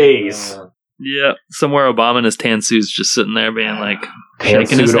 4 days. Yeah, somewhere Obama in his tan suit's just sitting there being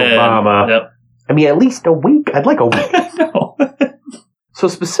shaking his head. Obama. Yep. I mean, at least a week. I'd like a week. No. So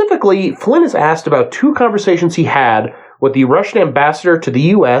specifically, Flynn is asked about two conversations he had with the Russian ambassador to the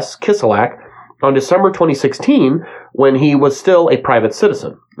U.S., Kislyak, on December 2016 when he was still a private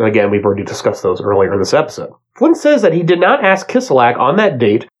citizen. And again, we've already discussed those earlier in this episode. Flynn says that he did not ask Kislyak on that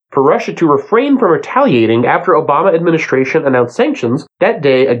date for Russia to refrain from retaliating after Obama administration announced sanctions that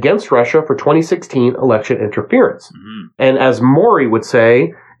day against Russia for 2016 election interference. Mm-hmm. And as Maury would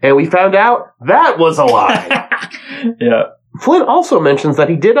say, and we found out that was a lie. Yeah. Flynn also mentions that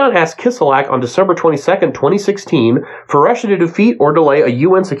he did not ask Kislyak on December 22nd, 2016, for Russia to defeat or delay a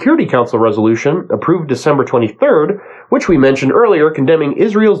UN Security Council resolution approved December 23rd, which we mentioned earlier, condemning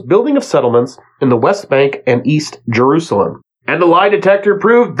Israel's building of settlements in the West Bank and East Jerusalem. And the lie detector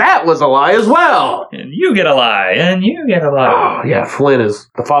proved that was a lie as well. And you get a lie, and you get a lie. Oh, yeah, Flynn is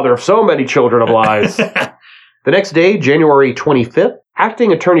the father of so many children of lies. The next day, January 25th,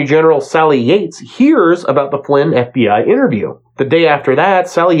 Acting Attorney General Sally Yates hears about the Flynn FBI interview. The day after that,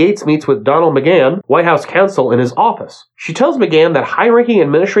 Sally Yates meets with Donald McGahn, White House counsel, in his office. She tells McGahn that high-ranking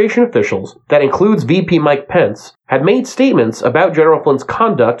administration officials, that includes VP Mike Pence, had made statements about General Flynn's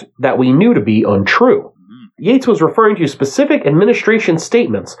conduct that we knew to be untrue. Yates was referring to specific administration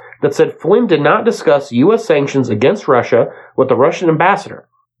statements that said Flynn did not discuss U.S. sanctions against Russia with the Russian ambassador.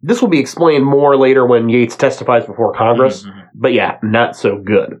 This will be explained more later when Yates testifies before Congress, but yeah, not so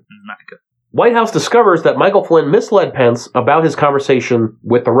good. Not good. White House discovers that Michael Flynn misled Pence about his conversation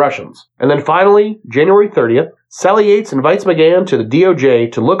with the Russians. And then finally, January 30th, Sally Yates invites McGahn to the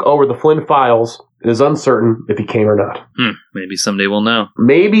DOJ to look over the Flynn files. It is uncertain if he came or not. Maybe someday we'll know.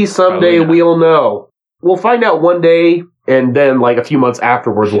 Maybe someday we'll know. We'll find out one day, and then like a few months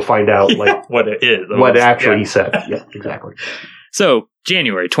afterwards, we'll find out like what it is. What actually he said. Yeah, exactly. So,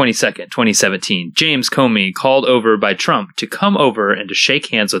 January 22nd, 2017, James Comey called over by Trump to come over and to shake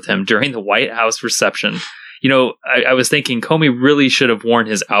hands with him during the White House reception. You know, I was thinking Comey really should have worn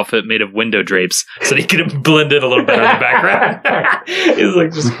his outfit made of window drapes so that he could have blended a little better in the background. He was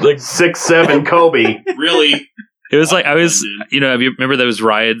like just like 6'7" Comey. Really? It was like, have you remember those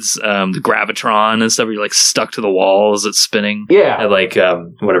rides, the Gravitron and stuff where you're like stuck to the wall as it's spinning? Yeah. At like,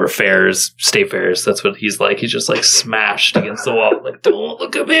 whatever fairs, state fairs. That's what he's like. He's just like smashed against the wall. Like, don't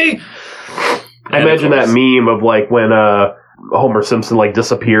look at me. I imagine that meme of like when, Homer Simpson like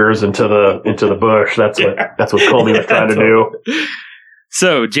disappears into the bush. That's what Comey was trying to do.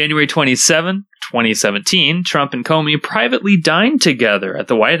 So, January 27, 2017, Trump and Comey privately dined together at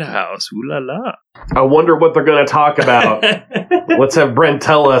the White House. Ooh la la. I wonder what they're going to talk about. Let's have Brent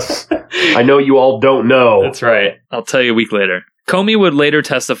tell us. I know you all don't know. That's right. I'll tell you a week later. Comey would later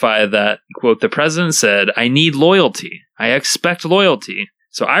testify that, quote, the president said, "I need loyalty. I expect loyalty."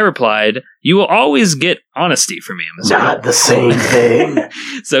 So I replied, "You will always get honesty from me, Mr. Not the same thing."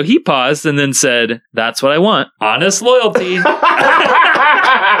 So he paused and then said, "That's what I want. Honest loyalty."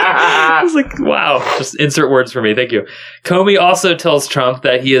 I was like, wow. Just insert words for me. Thank you. Comey also tells Trump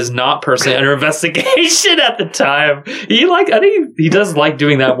that he is not personally under investigation at the time. I think he does like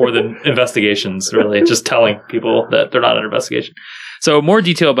doing that more than investigations, really. Just telling people that they're not under investigation. So more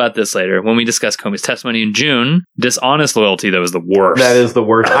detail about this later when we discuss Comey's testimony in June. Dishonest loyalty, though, is the worst. That is the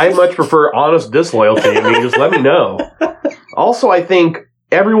worst. I much prefer honest disloyalty. I mean, just let me know. Also, I think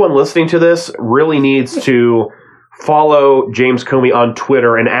everyone listening to this really needs to follow James Comey on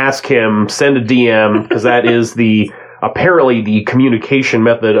Twitter and ask him, send a DM, because that is apparently the communication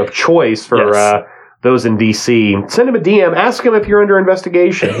method of choice for those in D.C. Send him a DM. Ask him if you're under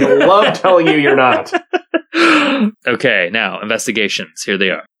investigation. He'll love telling you you're not. Okay, now, investigations. Here they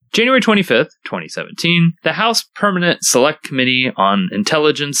are. January 25th, 2017, the House Permanent Select Committee on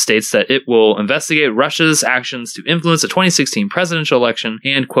Intelligence states that it will investigate Russia's actions to influence the 2016 presidential election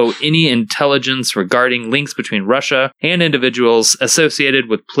and, quote, any intelligence regarding links between Russia and individuals associated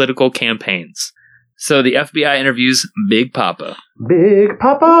with political campaigns. So the FBI interviews Big Papa. Big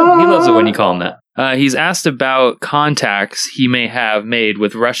Papa! He loves it when you call him that. He's asked about contacts he may have made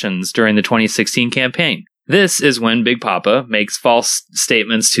with Russians during the 2016 campaign. This is when Big Papa makes false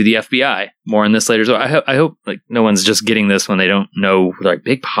statements to the FBI. More on this later. So I hope like no one's just getting this when they don't know like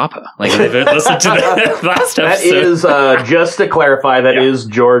Big Papa. Like they've listened to the last episode. That is just to clarify. That is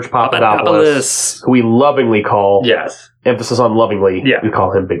George Papadopoulos, who we lovingly call. Yes. Emphasis on lovingly. Yeah. We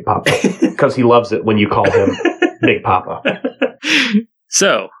call him Big Papa because he loves it when you call him Big Papa.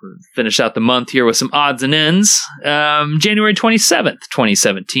 So, finish out the month here with some odds and ends. January 27th,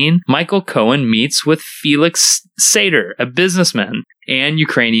 2017, Michael Cohen meets with Felix Sater, a businessman, and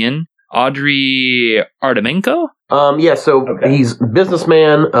Ukrainian Audrey Artemenko. He's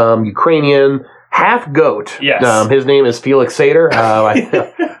businessman, Ukrainian, half goat. Yes. His name is Felix Sater.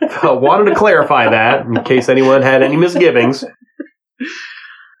 I wanted to clarify that in case anyone had any misgivings.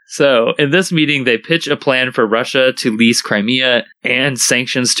 So, in this meeting, they pitch a plan for Russia to lease Crimea and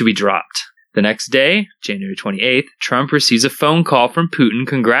sanctions to be dropped. The next day, January 28th, Trump receives a phone call from Putin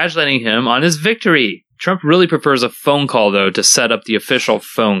congratulating him on his victory. Trump really prefers a phone call, though, to set up the official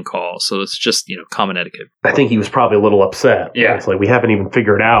phone call. So it's just, common etiquette. I think he was probably a little upset. Yeah. It's like, we haven't even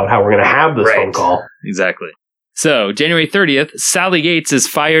figured out how we're going to have this phone call. Exactly. So, January 30th, Sally Yates is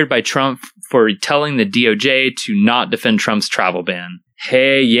fired by Trump for telling the DOJ to not defend Trump's travel ban.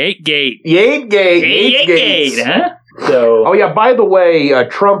 Hey, Yategate. Yategate. Hey, Yategate, huh? So, oh, yeah, by the way,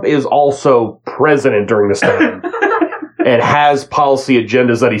 Trump is also president during this time. And has policy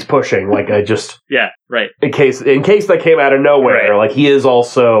agendas that he's pushing. Yeah, right. In case that came out of nowhere. Right. Like, he is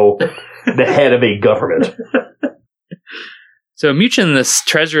also the head of a government. So Mnuchin, the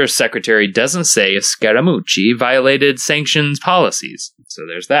Treasury Secretary, doesn't say if Scaramucci violated sanctions policies. So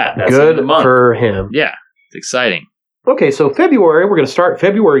there's that. That's good for him. Yeah, it's exciting. Okay, so February, we're going to start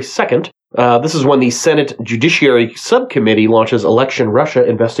February 2nd. This is when the Senate Judiciary Subcommittee launches Election Russia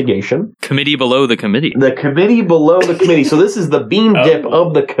investigation. Committee below the committee. The committee below the committee. So this is the bean dip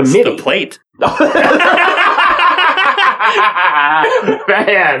of the committee. It's the plate.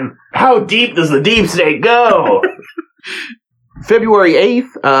 Man, how deep does the deep state go? February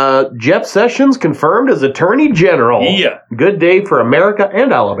 8th, Jeff Sessions confirmed as Attorney General. Yeah. Good day for America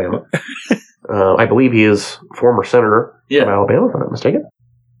and Alabama. I believe he is former senator from Alabama, if I'm not mistaken.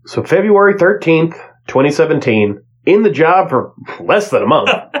 So February 13th, 2017, in the job for less than a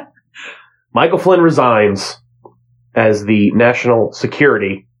month, Michael Flynn resigns as the National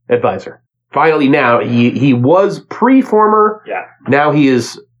Security Advisor. Finally, now, he was pre-former, now he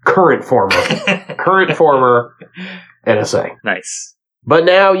is current former NSA. Nice. But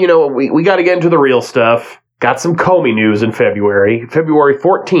now, we got to get into the real stuff. Got some Comey news in February. February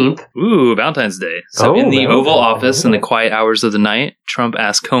 14th. Ooh, Valentine's Day. So in the Oval Office, in the quiet hours of the night, Trump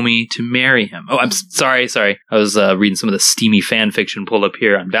asked Comey to marry him. Oh, I'm sorry. I was reading some of the steamy fan fiction pulled up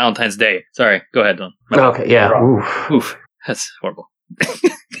here on Valentine's Day. Sorry. Go ahead, Don. Okay, yeah. Oof. That's horrible.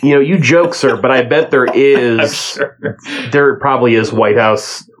 You joke, sir, but I bet there is... I'm sure. There probably is White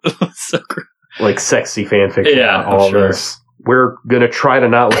House... So gross. Like sexy fan fiction. Yeah, all this. We're going to try to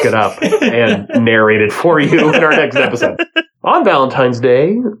not look it up and narrate it for you in our next episode. On Valentine's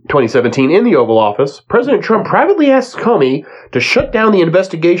Day, 2017, in the Oval Office, President Trump privately asked Comey to shut down the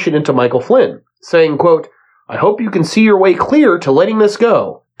investigation into Michael Flynn, saying, quote, "I hope you can see your way clear to letting this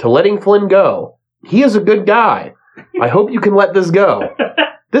go, to letting Flynn go. He is a good guy. I hope you can let this go."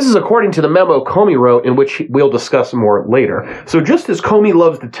 This is according to the memo Comey wrote, in which we'll discuss more later. So just as Comey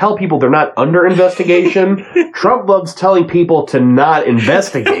loves to tell people they're not under investigation, Trump loves telling people to not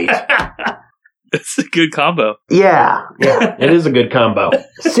investigate. It's a good combo. Yeah, it is a good combo.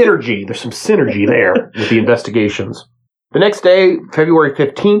 Synergy. There's some synergy there with the investigations. The next day, February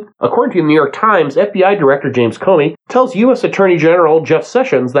 15th, according to the New York Times, FBI Director James Comey tells U.S. Attorney General Jeff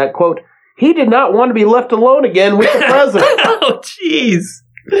Sessions that, quote, he did not want to be left alone again with the president. Oh, jeez.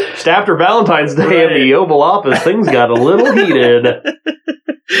 Just after Valentine's Day in the Oval Office, things got a little heated.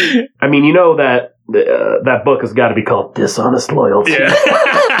 I mean, that book has got to be called Dishonest Loyalty. Yeah.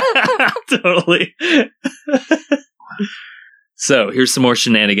 Totally. So, here's some more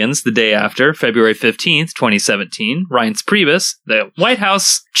shenanigans. The day after, February 15th, 2017, Reince Priebus, the White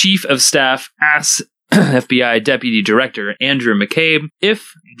House Chief of Staff, asks FBI Deputy Director Andrew McCabe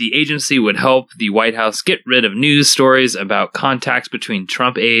if the agency would help the White House get rid of news stories about contacts between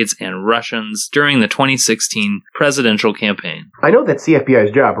Trump aides and Russians during the 2016 presidential campaign. I know that's the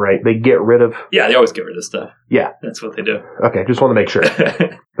FBI's job, right? They get rid of... Yeah, they always get rid of stuff. Yeah. That's what they do. Okay, just want to make sure.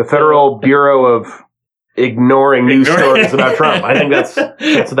 The Federal Bureau of Ignoring news stories about Trump. I think that's what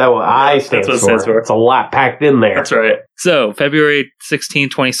I stand for. It's a lot packed in there. That's right. So, February 16,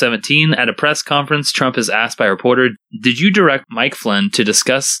 2017, at a press conference, Trump is asked by a reporter, "Did you direct Mike Flynn to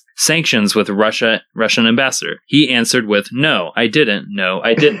discuss sanctions with Russian ambassador?" He answered with, "No, I didn't. No,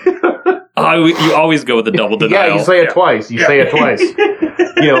 I didn't." You always go with the double denial. Yeah, you say it twice. Say it twice.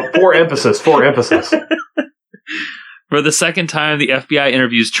 For emphasis. For the second time, the FBI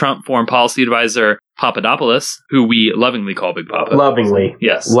interviews Trump foreign policy advisor Papadopoulos, who we lovingly call Big Papa. Lovingly.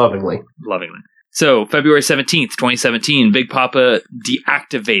 Yes. Lovingly. So, February 17th, 2017, Big Papa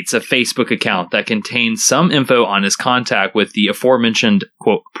deactivates a Facebook account that contains some info on his contact with the aforementioned,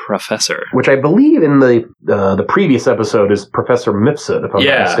 quote, professor. Which I believe in the previous episode is Professor Mifsud, if I'm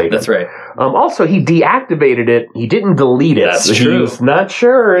not mistaken. Yeah, that's right. Also, he deactivated it. He didn't delete it. That's true. He was not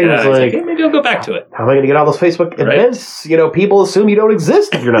sure. He was like, hey, maybe I'll go back to it. How am I going to get all those Facebook events? People assume you don't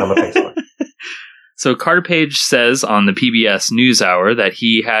exist if you're not on Facebook. So Carter Page says on the PBS NewsHour that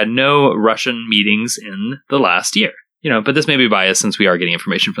he had no Russian meetings in the last year. But this may be biased since we are getting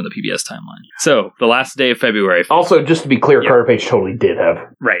information from the PBS timeline. So, the last day of February. Also, just to be clear, Carter Page totally did have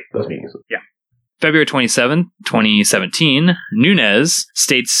those meetings. Yeah. February 27, 2017, Nunes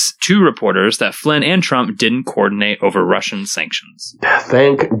states to reporters that Flynn and Trump didn't coordinate over Russian sanctions.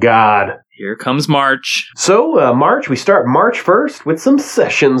 Thank God. Here comes March. So, we start March 1st with some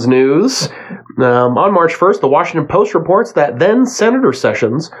Sessions news. On March 1st, the Washington Post reports that then Senator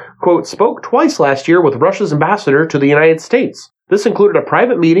Sessions, quote, spoke twice last year with Russia's ambassador to the United States. This included a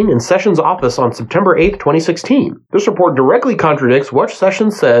private meeting in Sessions' office on September 8, 2016. This report directly contradicts what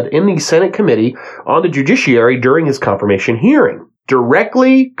Sessions said in the Senate Committee on the Judiciary during his confirmation hearing.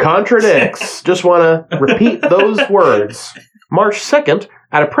 Directly contradicts. Just want to repeat those words. March 2nd,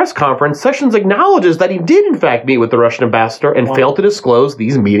 at a press conference, Sessions acknowledges that he did in fact meet with the Russian ambassador and failed to disclose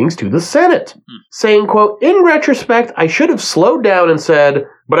these meetings to the Senate, saying, quote, in retrospect, I should have slowed down and said,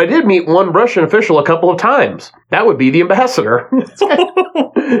 but I did meet one Russian official a couple of times. That would be the ambassador.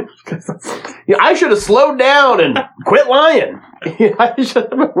 I should have slowed down and quit lying. I just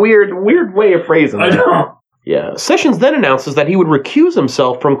have a weird way of phrasing that. I know. Yeah. Sessions then announces that he would recuse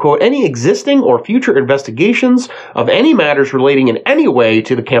himself from, quote, any existing or future investigations of any matters relating in any way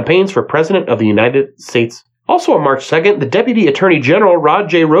to the campaigns for President of the United States. Also on March 2nd, the Deputy Attorney General Rod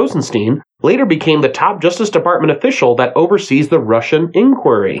J. Rosenstein later became the top Justice Department official that oversees the Russian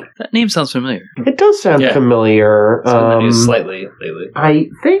inquiry. That name sounds familiar. It does sound familiar. It's been the news slightly lately. I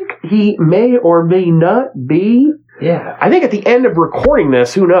think he may or may not be. Yeah. I think at the end of recording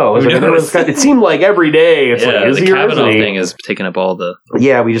this, who knows? It seemed like every day. It's like, is the he Kavanaugh thing is taking up all the...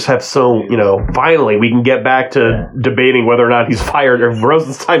 Yeah, we just have finally we can get back to debating whether or not he's fired, or if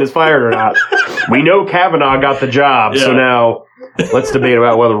Rosenstein is fired or not. We know Kavanaugh got the job, so now let's debate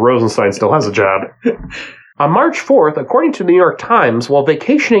about whether Rosenstein still has a job. On March 4th, according to the New York Times, while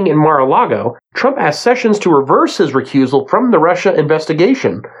vacationing in Mar-a-Lago, Trump asked Sessions to reverse his recusal from the Russia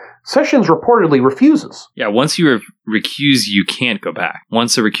investigation. Sessions reportedly refuses. Yeah, once you recuse, you can't go back.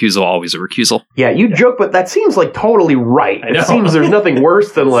 Once a recusal, always a recusal. Yeah, you joke, but that seems like totally right. It seems there's nothing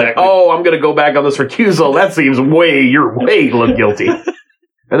worse than Exactly. I'm going to go back on this recusal. That seems you're way guilty.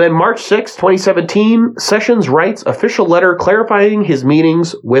 And then March 6, 2017, Sessions writes official letter clarifying his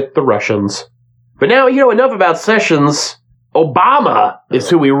meetings with the Russians. But now, enough about Sessions. Obama is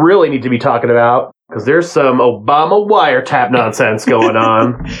who we really need to be talking about, because there's some Obama wiretap nonsense going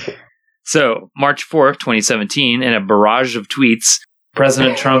on. So, March 4th, 2017, in a barrage of tweets,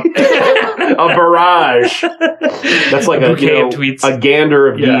 President Trump... A barrage. That's like a bouquet of tweets. A gander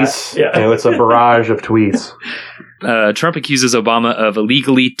of geese. Yeah. It's a barrage of tweets. Trump accuses Obama of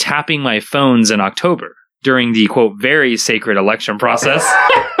illegally tapping my phones in October during the, quote, very sacred election process.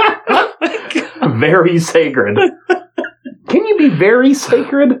 Very sacred. Can you be very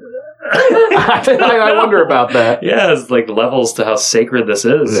sacred? I wonder about that. Yeah, it's like levels to how sacred this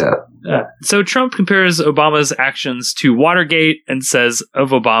is. Yeah. So Trump compares Obama's actions to Watergate and says of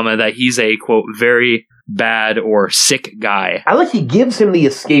Obama that he's a, quote, very bad or sick guy. I like he gives him the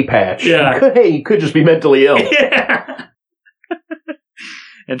escape hatch. Yeah. He could just be mentally ill. Yeah.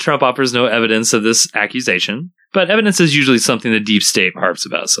 And Trump offers no evidence of this accusation. But evidence is usually something the deep state harps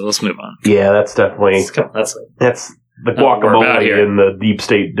about, so let's move on. Yeah, that's definitely... That's the guacamole in the deep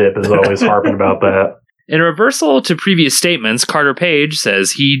state dip is always harping about that. In reversal to previous statements, Carter Page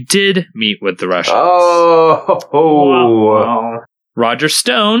says he did meet with the Russians. Oh. Roger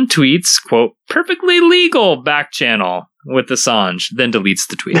Stone tweets, quote, perfectly legal back channel with Assange, then deletes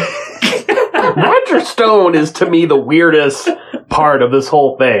the tweet. Roger Stone is, to me, the weirdest part of this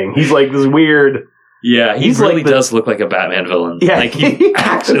whole thing. He's like this weird... Yeah, he really does look like a Batman villain. Yeah. Like, he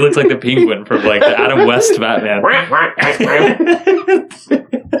actually looks like the Penguin from, like, the Adam West Batman.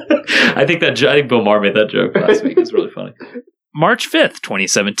 I think Bill Maher made that joke last week. It's really funny. March 5th,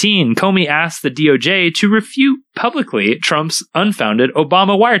 2017, Comey asked the DOJ to refute publicly Trump's unfounded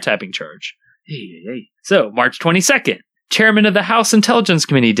Obama wiretapping charge. So, March 22nd, Chairman of the House Intelligence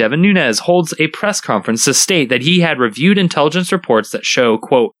Committee, Devin Nunes, holds a press conference to state that he had reviewed intelligence reports that show,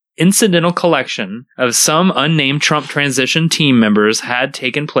 quote, incidental collection of some unnamed Trump transition team members had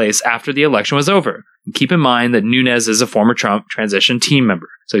taken place after the election was over. And keep in mind that Nunes is a former Trump transition team member.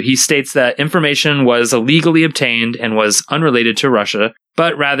 So he states that information was illegally obtained and was unrelated to Russia,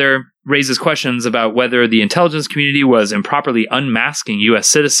 but rather raises questions about whether the intelligence community was improperly unmasking U.S.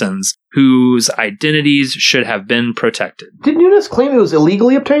 citizens whose identities should have been protected. Did Nunes claim it was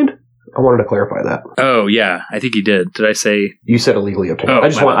illegally obtained? I wanted to clarify that. Oh, yeah. I think he did. Did I say... You said illegally obtained. Oh, I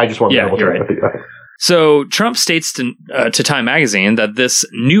just want to double check. Right. Okay. So Trump states to Time Magazine that this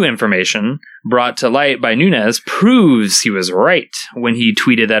new information brought to light by Nunes proves he was right when he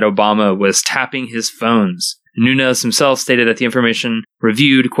tweeted that Obama was tapping his phones. Nunes himself stated that the information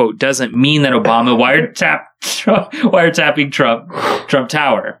reviewed, quote, doesn't mean that Obama wiretapping Trump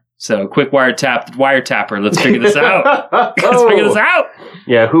Tower. So, quick wiretapper. Let's figure this out. Let's figure this out.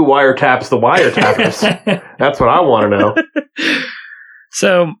 Yeah, who wiretaps the wiretappers? That's what I want to know.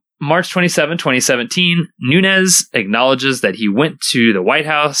 So, March 27, 2017, Nunes acknowledges that he went to the White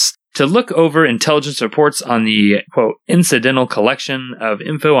House to look over intelligence reports on the, quote, incidental collection of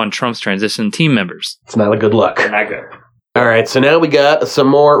info on Trump's transition team members. It's not a good look. Not good. All right, so now we got some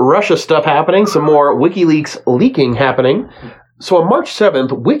more Russia stuff happening, some more WikiLeaks leaking happening. So on March 7th,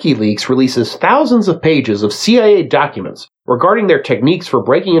 WikiLeaks releases thousands of pages of CIA documents regarding their techniques for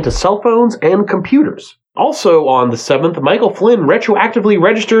breaking into cell phones and computers. Also on the 7th, Michael Flynn retroactively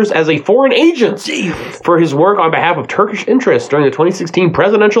registers as a foreign agent for his work on behalf of Turkish interests during the 2016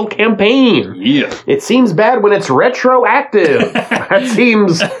 presidential campaign. Yeah. It seems bad when it's retroactive. That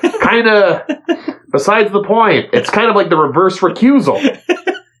seems kind of besides the point. It's kind of like the reverse recusal.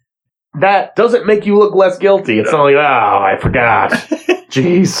 That doesn't make you look less guilty. It's not like, oh, I forgot.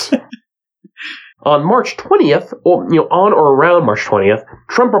 Jeez. On March 20th, on or around March 20th,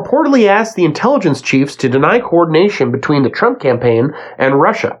 Trump reportedly asked the intelligence chiefs to deny coordination between the Trump campaign and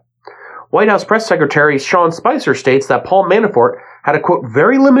Russia. White House Press Secretary Sean Spicer states that Paul Manafort had a, quote,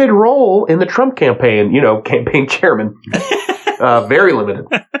 very limited role in the Trump campaign, campaign chairman. Very limited.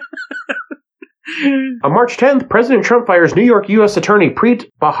 On March 10th, President Trump fires New York U.S. Attorney Preet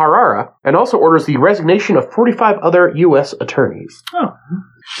Bharara and also orders the resignation of 45 other U.S. attorneys. Oh.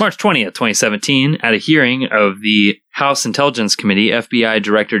 March 20th, 2017, at a hearing of the House Intelligence Committee, FBI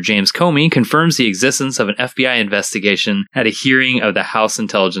Director James Comey confirms the existence of an FBI investigation at a hearing of the House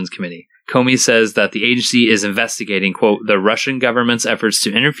Intelligence Committee. Comey says that the agency is investigating, quote, the Russian government's efforts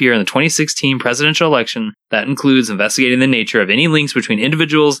to interfere in the 2016 presidential election. That includes investigating the nature of any links between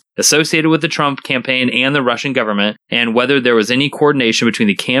individuals associated with the Trump campaign and the Russian government, and whether there was any coordination between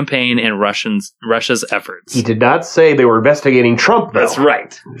the campaign and Russia's efforts. He did not say they were investigating Trump, though. That's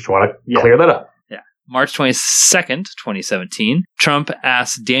right. Just want to clear that up. March 22nd, 2017, Trump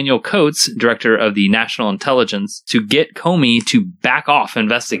asked Daniel Coates, director of the National Intelligence, to get Comey to back off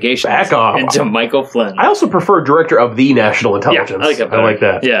investigations into Michael Flynn. I also prefer director of the National Intelligence. Yeah, I like that better. I like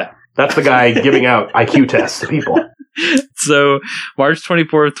that. Yeah. That's the guy giving out IQ tests to people. So, March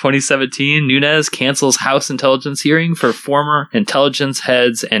 24th, 2017, Nunes cancels House Intelligence hearing for former intelligence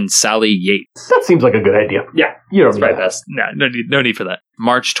heads and Sally Yates. That seems like a good idea. Yeah. You don't need that. Best. No need for that.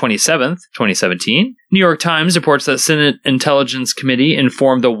 March 27th, 2017, New York Times reports that Senate Intelligence Committee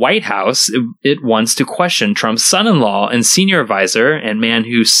informed the White House it wants to question Trump's son-in-law and senior advisor and man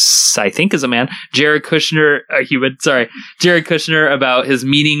who I think is a man, Jared Kushner, Jared Kushner about his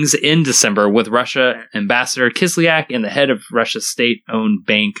meetings in December with Russia Ambassador Kislyak and the head of Russia's state-owned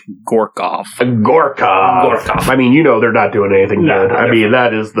bank, Gorkov. Gorkov. I mean, they're not doing anything good. I mean,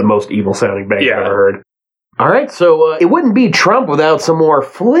 that is the most evil-sounding bank I've ever heard. All right, so it wouldn't be Trump without some more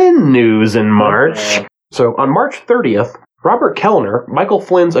Flynn news in March. So on March 30th, Robert Kellner, Michael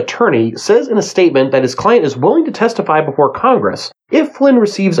Flynn's attorney, says in a statement that his client is willing to testify before Congress if Flynn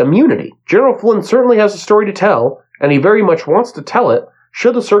receives immunity. General Flynn certainly has a story to tell, and he very much wants to tell it,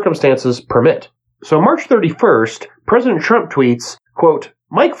 should the circumstances permit. So March 31st, President Trump tweets, quote,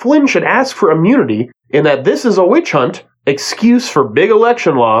 Mike Flynn should ask for immunity in that this is a witch hunt, excuse for big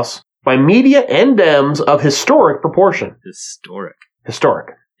election loss, by media and Dems of historic proportion.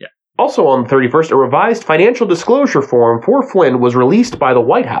 Historic. Yeah. Also on the 31st, a revised financial disclosure form for Flynn was released by the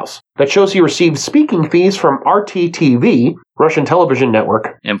White House that shows he received speaking fees from RT-TV, Russian television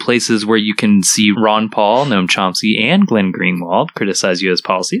network. And places where you can see Ron Paul, Noam Chomsky, and Glenn Greenwald criticize U.S.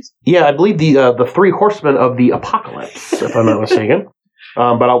 policies. Yeah, I believe the three horsemen of the apocalypse, if I'm not mistaken.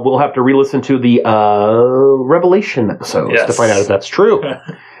 But we'll have to re-listen to the Revelation episodes to find out if that's true.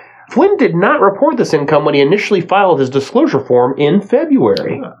 Flynn did not report this income when he initially filed his disclosure form in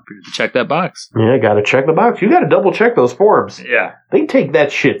February. Check that box. Yeah, gotta check the box. You gotta double check those forms. Yeah. They take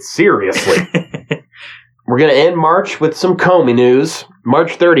that shit seriously. We're gonna end March with some Comey news.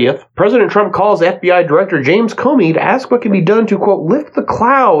 March 30th, President Trump calls FBI Director James Comey to ask what can be done to, quote, lift the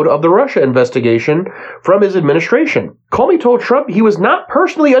cloud of the Russia investigation from his administration. Comey told Trump he was not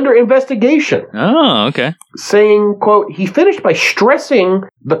personally under investigation. Oh, okay. Saying, quote, he finished by stressing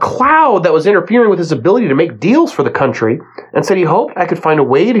the cloud that was interfering with his ability to make deals for the country and said he hoped I could find a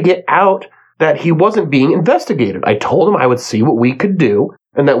way to get out that he wasn't being investigated. I told him I would see what we could do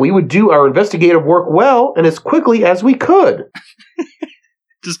and that we would do our investigative work well and as quickly as we could.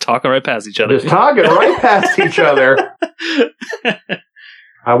 Just talking right past each other.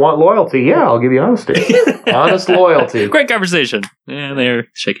 I want loyalty. Yeah, I'll give you honesty. Honest loyalty. Great conversation. And there,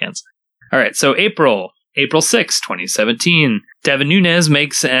 shake hands. All right, so April April 6, 2017. Devin Nunes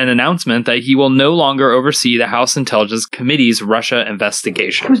makes an announcement that he will no longer oversee the House Intelligence Committee's Russia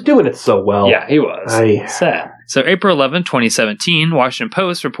investigation. He was doing it so well. Yeah, he was. Sad. So April 11, 2017, Washington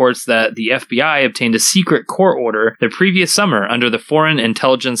Post reports that the FBI obtained a secret court order the previous summer under the Foreign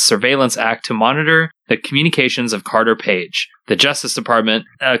Intelligence Surveillance Act to monitor the communications of Carter Page. The Justice Department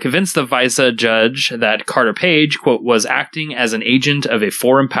convinced the FISA judge that Carter Page, quote, was acting as an agent of a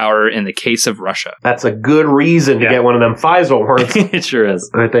foreign power in the case of Russia. That's a good reason to get one of them FISA warrants. It sure is.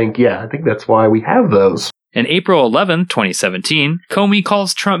 I think that's why we have those. In April 11, 2017, Comey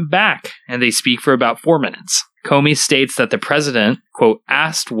calls Trump back, and they speak for about 4 minutes. Comey states that the president, quote,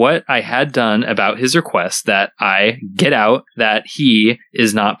 asked what I had done about his request that I get out, that he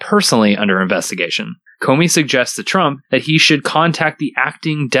is not personally under investigation. Comey suggests to Trump that he should contact the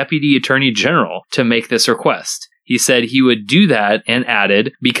acting deputy attorney general to make this request. He said he would do that and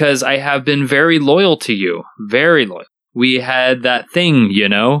added, because I have been very loyal to you. Very loyal. We had that thing, you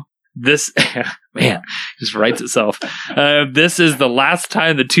know. This, man, just writes itself. This is the last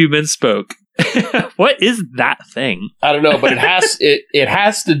time the two men spoke. What is that thing? I don't know, but it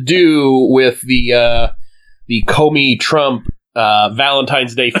has to do with the Comey Trump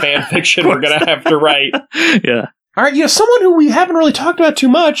Valentine's Day fan fiction we're gonna have to write. Yeah. All right, someone who we haven't really talked about too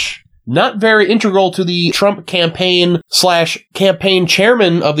much. Not very integral to the Trump campaign / campaign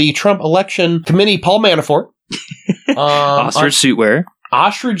chairman of the Trump election committee, Paul Manafort. Ostrich suit wearer.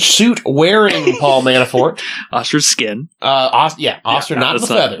 Ostrich suit wearing Paul Manafort. Ostrich skin. Ostrich, not the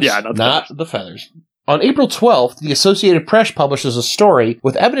feathers. Yeah, not the feathers. On April 12th, the Associated Press publishes a story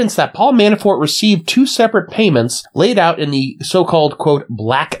with evidence that Paul Manafort received 2 separate payments laid out in the so-called, quote,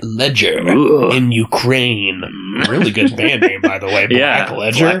 Black Ledger in Ukraine. Really good band name, by the way, Black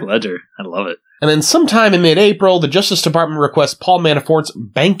Ledger. Black Ledger. I love it. And then sometime in mid-April, the Justice Department requests Paul Manafort's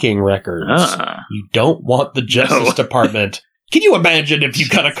banking records. You don't want the Justice Department. Can you imagine if you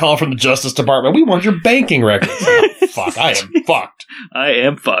got a call from the Justice Department? We want your banking records. Oh, fuck, I am fucked. I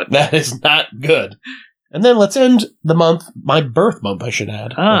am fucked. That is not good. And then let's end the month, my birth month, I should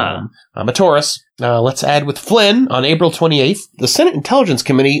add. I'm a Taurus. Let's add with Flynn on April 28th. The Senate Intelligence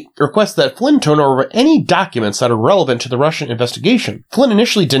Committee requests that Flynn turn over any documents that are relevant to the Russian investigation. Flynn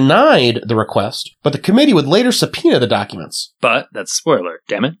initially denied the request, but the committee would later subpoena the documents. But that's a spoiler,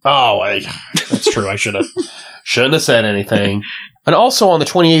 damn it. Oh, that's true. I shouldn't have said anything. And also on the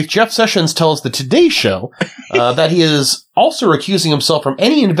 28th, Jeff Sessions tells the Today Show that he is also recusing himself from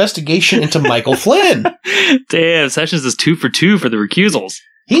any investigation into Michael Flynn. Damn, Sessions is 2 for 2 for the recusals.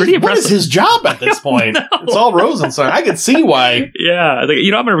 What is his job at this point? It's all Rosenstein. I could see why. Yeah, I'm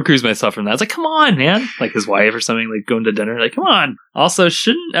going to recuse myself from that. It's like, come on, man. Like his wife or something, like going to dinner. Like, come on. Also,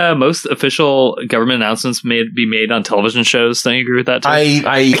 shouldn't most official government announcements be made on television shows? Don't you agree with that too?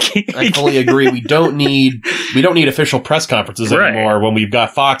 I fully agree. We don't need official press conferences anymore when we've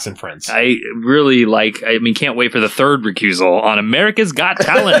got Fox and Friends. I really can't wait for the 3rd recusal on America's Got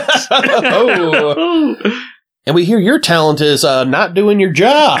Talent. And we hear your talent is not doing your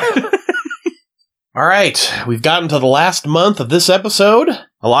job. All right, we've gotten to the last month of this episode.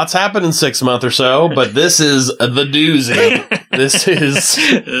 A lot's happened in 6 months or so, but this is the doozy. This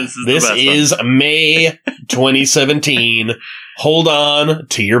is May 2017. Hold on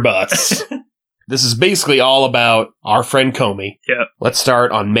to your butts. This is basically all about our friend Comey. Yep. Let's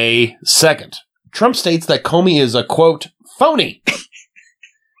start on May 2nd. Trump states that Comey is a, quote, phony.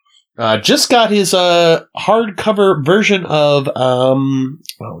 Just got his hardcover version of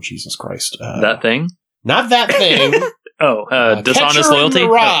Jesus Christ, that thing, not that thing. Dishonest Loyalty.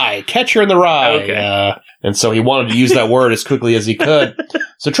 Catcher in the Rye. Okay. And so he wanted to use that word as quickly as he could.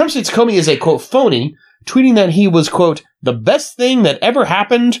 So Trump states Comey is a, quote, phony, tweeting that he was, quote, the best thing that ever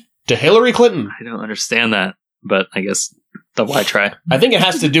happened to Hillary Clinton. I don't understand that, but I guess why try? I think it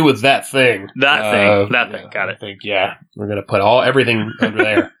has to do with that thing. That thing. Got it. I think, we're gonna put everything under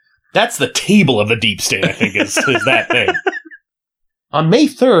there. That's the table of the deep state, I think, is that thing. On May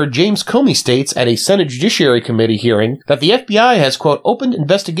 3rd, James Comey states at a Senate Judiciary Committee hearing that the FBI has, quote, opened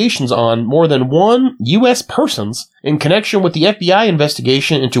investigations on more than 1 U.S. persons in connection with the FBI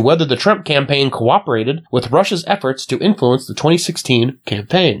investigation into whether the Trump campaign cooperated with Russia's efforts to influence the 2016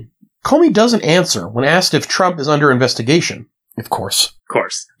 campaign. Comey doesn't answer when asked if Trump is under investigation. Of course.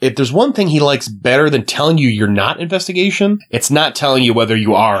 If there's one thing he likes better than telling you you're not investigation, it's not telling you whether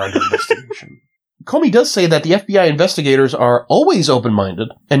you are under investigation. Comey does say that the FBI investigators are always open-minded,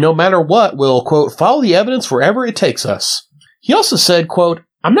 and no matter what will, quote, follow the evidence wherever it takes us. He also said, quote,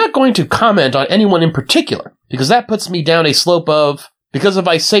 I'm not going to comment on anyone in particular, because that puts me down a slope of Because if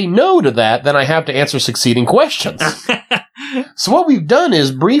I say no to that, then I have to answer succeeding questions. So what we've done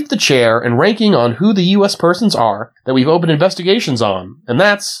is brief the chair and ranking on who the U.S. persons are that we've opened investigations on. And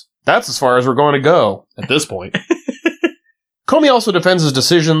that's as far as we're going to go at this point. Comey also defends his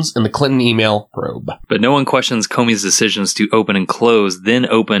decisions in the Clinton email probe. But no one questions Comey's decisions to open and close, then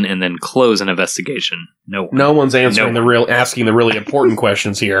open and then close an investigation. No one. No one's answering asking the really important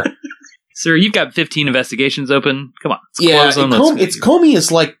questions here. Sir, you've got 15 investigations open. Come on, let's close them. Comey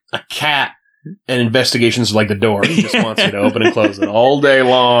is like a cat, and investigations are like the door. He just wants you to open and close it all day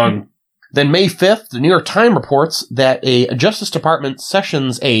long. Then May 5th, the New York Times reports that a Justice Department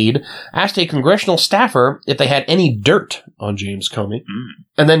Sessions aide asked a congressional staffer if they had any dirt on James Comey.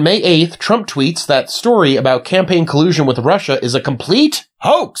 And then May 8th, Trump tweets that story about campaign collusion with Russia is a complete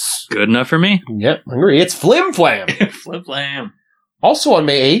hoax. Good enough for me. Yep, I agree. It's flim-flam. Flim-flam. Also on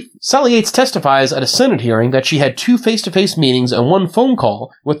May 8th, Sally Yates testifies at a Senate hearing that she had 2 face-to-face meetings and 1 phone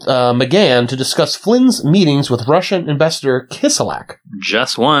call with McGahn to discuss Flynn's meetings with Russian ambassador Kislyak.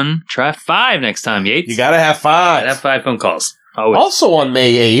 Just 1. Try 5 next time, Yates. You gotta have 5. Have 5 phone calls. Always. Also on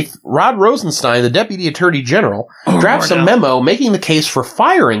May 8th, Rod Rosenstein, the Deputy Attorney General, drafts a memo making the case for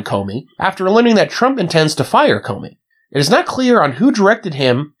firing Comey after learning that Trump intends to fire Comey. It is not clear on who directed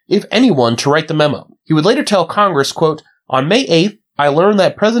him, if anyone, to write the memo. He would later tell Congress, quote, "On May 8th, I learned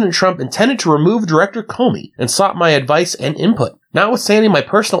that President Trump intended to remove Director Comey and sought my advice and input. Notwithstanding my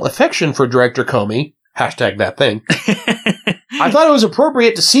personal affection for Director Comey, hashtag that thing, I thought it was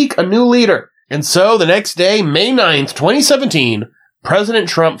appropriate to seek a new leader. And so the next day, May 9th, 2017, President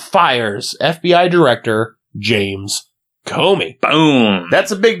Trump fires FBI Director James Comey." Boom.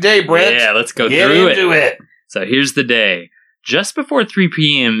 That's a big day, Brent. Yeah, let's go Get through into it. So here's the day. Just before 3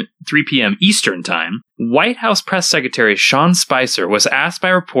 p.m. Eastern Time, White House Press Secretary Sean Spicer was asked by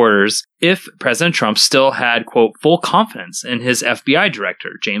reporters if President Trump still had, quote, full confidence in his FBI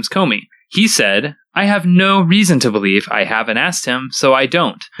director, James Comey. He said, "I have no reason to believe. I haven't asked him, so I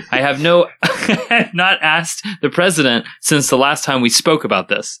don't. I have not asked the president since the last time we spoke about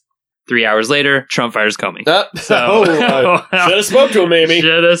this." 3 hours later, Trump fires Comey. Should have spoke to him, maybe.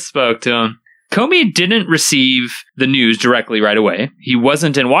 Should have spoke to him. Comey didn't receive the news directly right away. He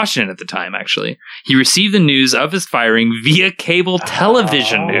wasn't in Washington at the time, actually. He received the news of his firing via cable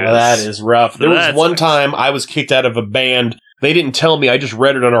television news. That is rough. There was one time I was kicked out of a band. They didn't tell me. I just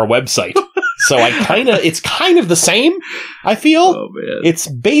read it on our website. So it's kind of the same, I feel. Oh, man. It's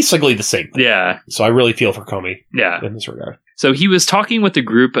basically the same thing. Yeah. So I really feel for Comey in this regard. So he was talking with a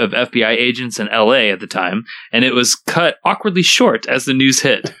group of FBI agents in LA at the time, and it was cut awkwardly short as the news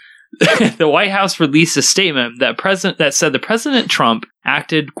hit. The White House released a statement that said the President Trump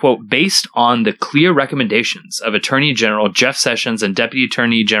acted, quote, based on the clear recommendations of Attorney General Jeff Sessions and Deputy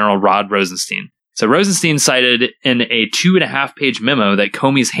Attorney General Rod Rosenstein. So Rosenstein cited in a 2.5-page memo that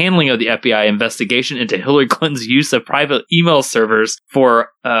Comey's handling of the FBI investigation into Hillary Clinton's use of private email servers for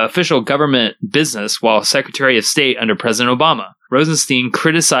official government business while Secretary of State under President Obama. Rosenstein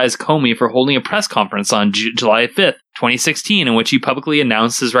criticized Comey for holding a press conference on July 5th, 2016, in which he publicly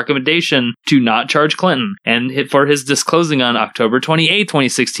announced his recommendation to not charge Clinton, and for his disclosing on October 28,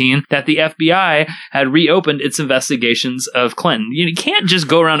 2016, that the FBI had reopened its investigations of Clinton. You can't just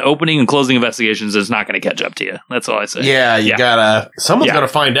go around opening and closing investigations. It's not going to catch up to you. That's all I say. Yeah, someone's got to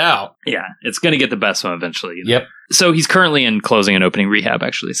find out. Yeah, it's going to get the best one eventually. Yep. So he's currently in closing and opening rehab,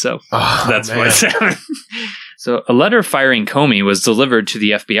 actually. So that's what's happening. So a letter firing Comey was delivered to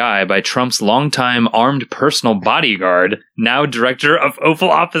the FBI by Trump's longtime armed personal bodyguard, now director of Oval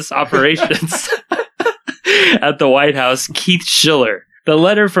Office operations at the White House, Keith Schiller. The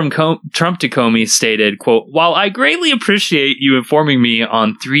letter from Trump to Comey stated, quote, "While I greatly appreciate you informing me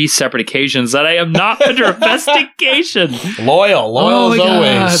on 3 separate occasions that I am not under investigation." Loyal as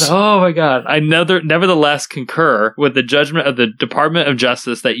always. Oh my God. I nevertheless concur with the judgment of the Department of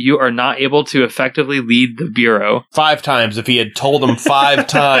Justice that you are not able to effectively lead the Bureau. 5 times. If he had told them 5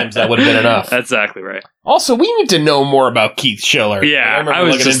 times, that would have been enough. That's exactly right. Also, we need to know more about Keith Schiller. Yeah, I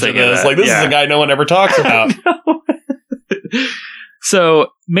was just thinking this. Like, this is a guy no one ever talks about. So,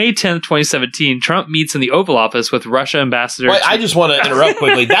 May 10th, 2017, Trump meets in the Oval Office with Russia ambassador... Wait, I just want to interrupt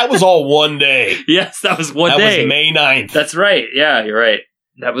quickly. That was all one day. Yes, that was one day. That was May 9th. That's right. Yeah, you're right.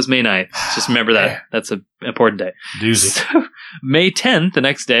 That was May 9th. Just remember that. That's an important day. Doozy. So, May 10th, the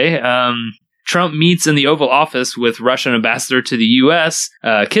next day, Trump meets in the Oval Office with Russian ambassador to the U.S.,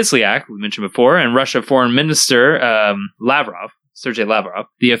 Kislyak, we mentioned before, and Russia Foreign Minister Lavrov. Sergei Lavrov.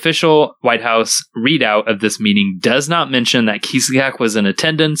 The official White House readout of this meeting does not mention that Kislyak was in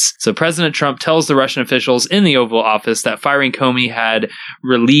attendance, so President Trump tells the Russian officials in the Oval Office that firing Comey had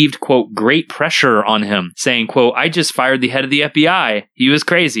relieved, quote, great pressure on him, saying, quote, I just fired the head of the FBI. He was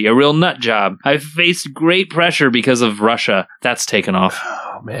crazy, a real nut job. I've faced great pressure because of Russia. That's taken off.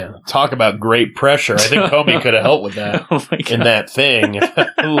 Oh, man. Talk about great pressure. I think Comey could have helped with that in that thing.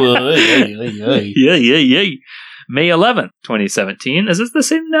 Yeah. May 11th, 2017. Is this the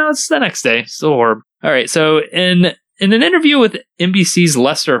same? No, it's the next day. Still horrible. All right. So in an interview with NBC's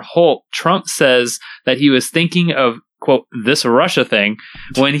Lester Holt, Trump says that he was thinking of, quote, this Russia thing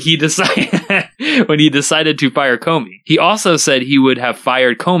when he decided to fire Comey. He also said he would have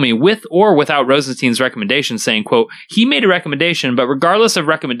fired Comey with or without Rosenstein's recommendation, saying, quote, he made a recommendation, but regardless of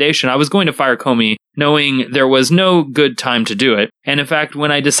recommendation, I was going to fire Comey, knowing there was no good time to do it. And in fact,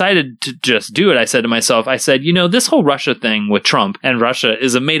 when I decided to just do it, I said to myself, this whole Russia thing with Trump and Russia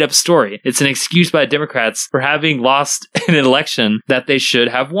is a made-up story. It's an excuse by Democrats for having lost an election that they should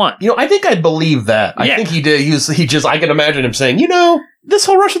have won. I think I believe that. I think he did. I can imagine him saying, this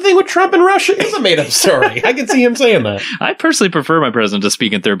whole Russia thing with Trump and Russia is a made-up story. I can see him saying that. I personally prefer my president to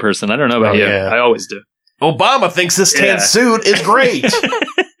speak in third person. I don't know about you. Yeah. I always do. Obama thinks this tan suit is great.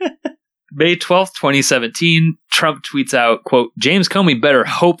 May 12th, 2017, Trump tweets out, quote, James Comey better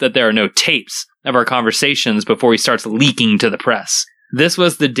hope that there are no tapes of our conversations before he starts leaking to the press. This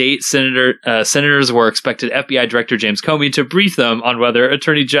was the date senators were expected FBI Director James Comey to brief them on whether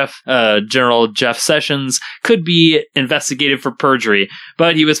Attorney General Jeff Sessions could be investigated for perjury,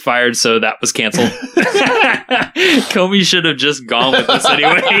 but he was fired, so that was canceled. Comey should have just gone with this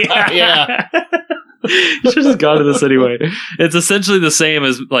anyway. Yeah. Should have just gone to this anyway. It's essentially the same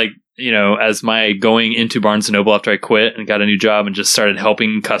as as my going into Barnes & Noble after I quit and got a new job and just started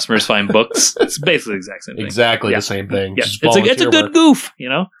helping customers find books. It's basically the exact same thing. Exactly the same thing. Yeah. It's a good goof,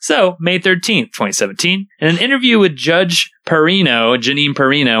 So, May 13th, 2017, in an interview with Judge Janine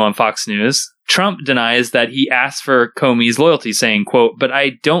Perino on Fox News, Trump denies that he asked for Comey's loyalty, saying, quote, but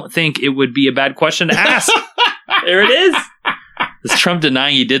I don't think it would be a bad question to ask. There it is. Is Trump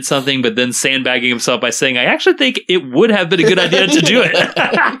denying he did something, but then sandbagging himself by saying, I actually think it would have been a good idea to do it.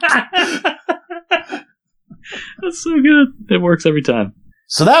 That's so good. It works every time.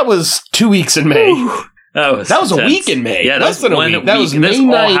 So that was 2 weeks in May. Ooh, that was a week in May. Yeah, less than a week. That was May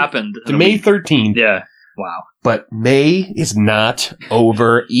 9th to May 13th. Yeah. Wow. But May is not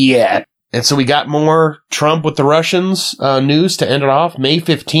over yet. And so we got more Trump with the Russians news to end it off. May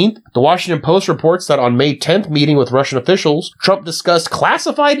 15th, the Washington Post reports that on May 10th, meeting with Russian officials, Trump discussed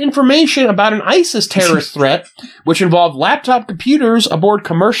classified information about an ISIS terrorist threat, which involved laptop computers aboard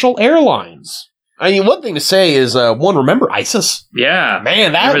commercial airlines. I mean, one thing to say is, remember ISIS? Yeah.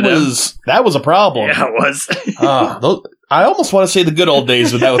 Man, that was a problem. Yeah, it was. I almost want to say the good old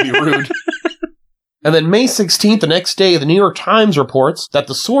days, but that would be rude. And then May 16th, the next day, the New York Times reports that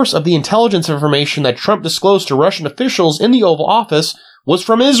the source of the intelligence information that Trump disclosed to Russian officials in the Oval Office was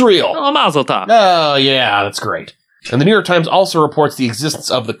from Israel. Oh, Mazel tov. Oh, yeah, that's great. And the New York Times also reports the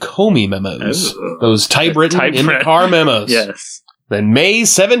existence of the Comey memos. Those typewritten in-the-car memos. Yes. Then May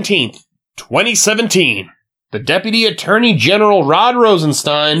 17th, 2017, the Deputy Attorney General Rod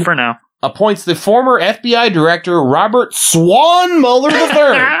Rosenstein for now appoints the former FBI Director Robert Swan Mueller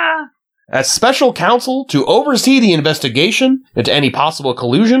III as special counsel to oversee the investigation into any possible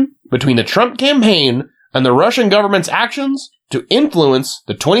collusion between the Trump campaign and the Russian government's actions to influence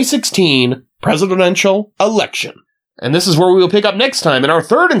the 2016 presidential election. And this is where we will pick up next time in our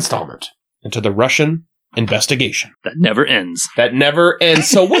third installment into the Russian investigation. That never ends. That never ends.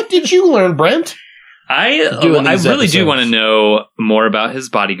 So what did you learn, Brent? I really do want to know more about his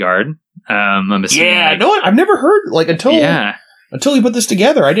bodyguard. I'm assuming. Yeah, no, I've never heard, until you put this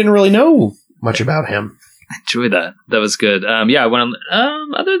together, I didn't really know much about him. I enjoyed that. That was good.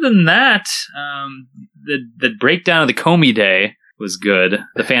 Other than that, the breakdown of the Comey Day was good.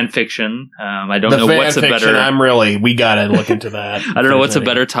 The fan fiction. I don't know what's a better. We gotta look into that. I don't know what's a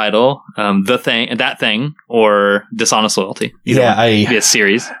better title. That thing, or Dishonest Loyalty. Be a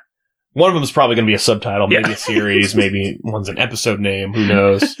series. One of them is probably going to be a subtitle, maybe a series, maybe one's an episode name. Who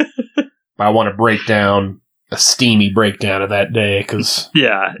knows? But I want to break down a steamy breakdown of that day because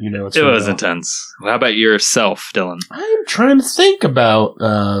it was intense. How about yourself, Dylan? I'm trying to think about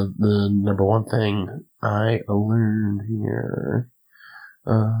the number one thing I learned here.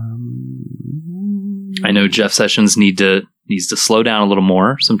 I know Jeff Sessions needs to slow down a little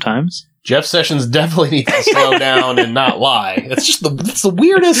more sometimes. Jeff Sessions definitely needs to slow down and not lie. It's the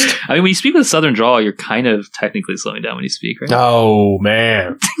weirdest. I mean, when you speak with a Southern drawl, you're kind of technically slowing down when you speak, right? Oh,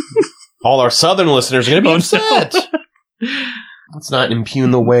 man. All our Southern listeners are going to be upset. Let's not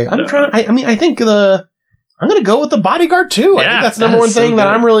impugn the way. I think I'm going to go with The Bodyguard, too. I think that's the number one thing that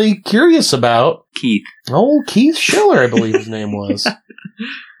I'm really curious about. Keith. Oh, Keith Schiller, I believe his name was.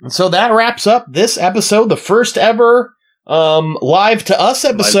 And so that wraps up this episode, the first ever Live to Us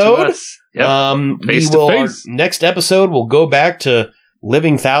episode. Live to Us. Yep. Face to face. Our next episode, we'll go back to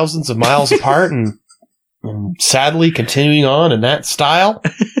living thousands of miles apart and sadly continuing on in that style.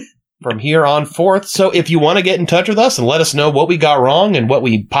 From here on forth. So if you want to get in touch with us and let us know what we got wrong and what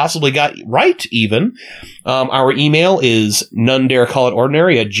we possibly got right even, our email is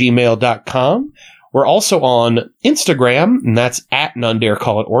nonedarecallitordinary@gmail.com. We're also on Instagram, and that's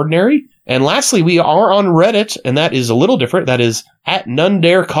 @nonedarecallitordinary. And lastly, we are on Reddit, and that is a little different. That is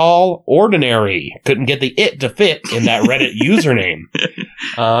 @nonedarecallordinary. Couldn't get the it to fit in that Reddit username.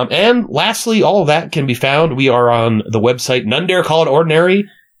 And lastly, all of that can be found. We are on the website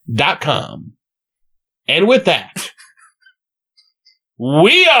nonedarecallitordinary.com. And with that,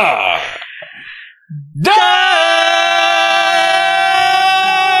 we are done!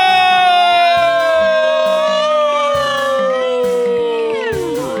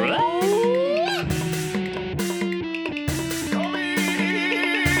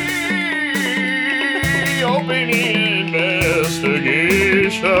 Open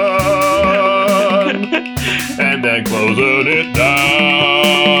investigation.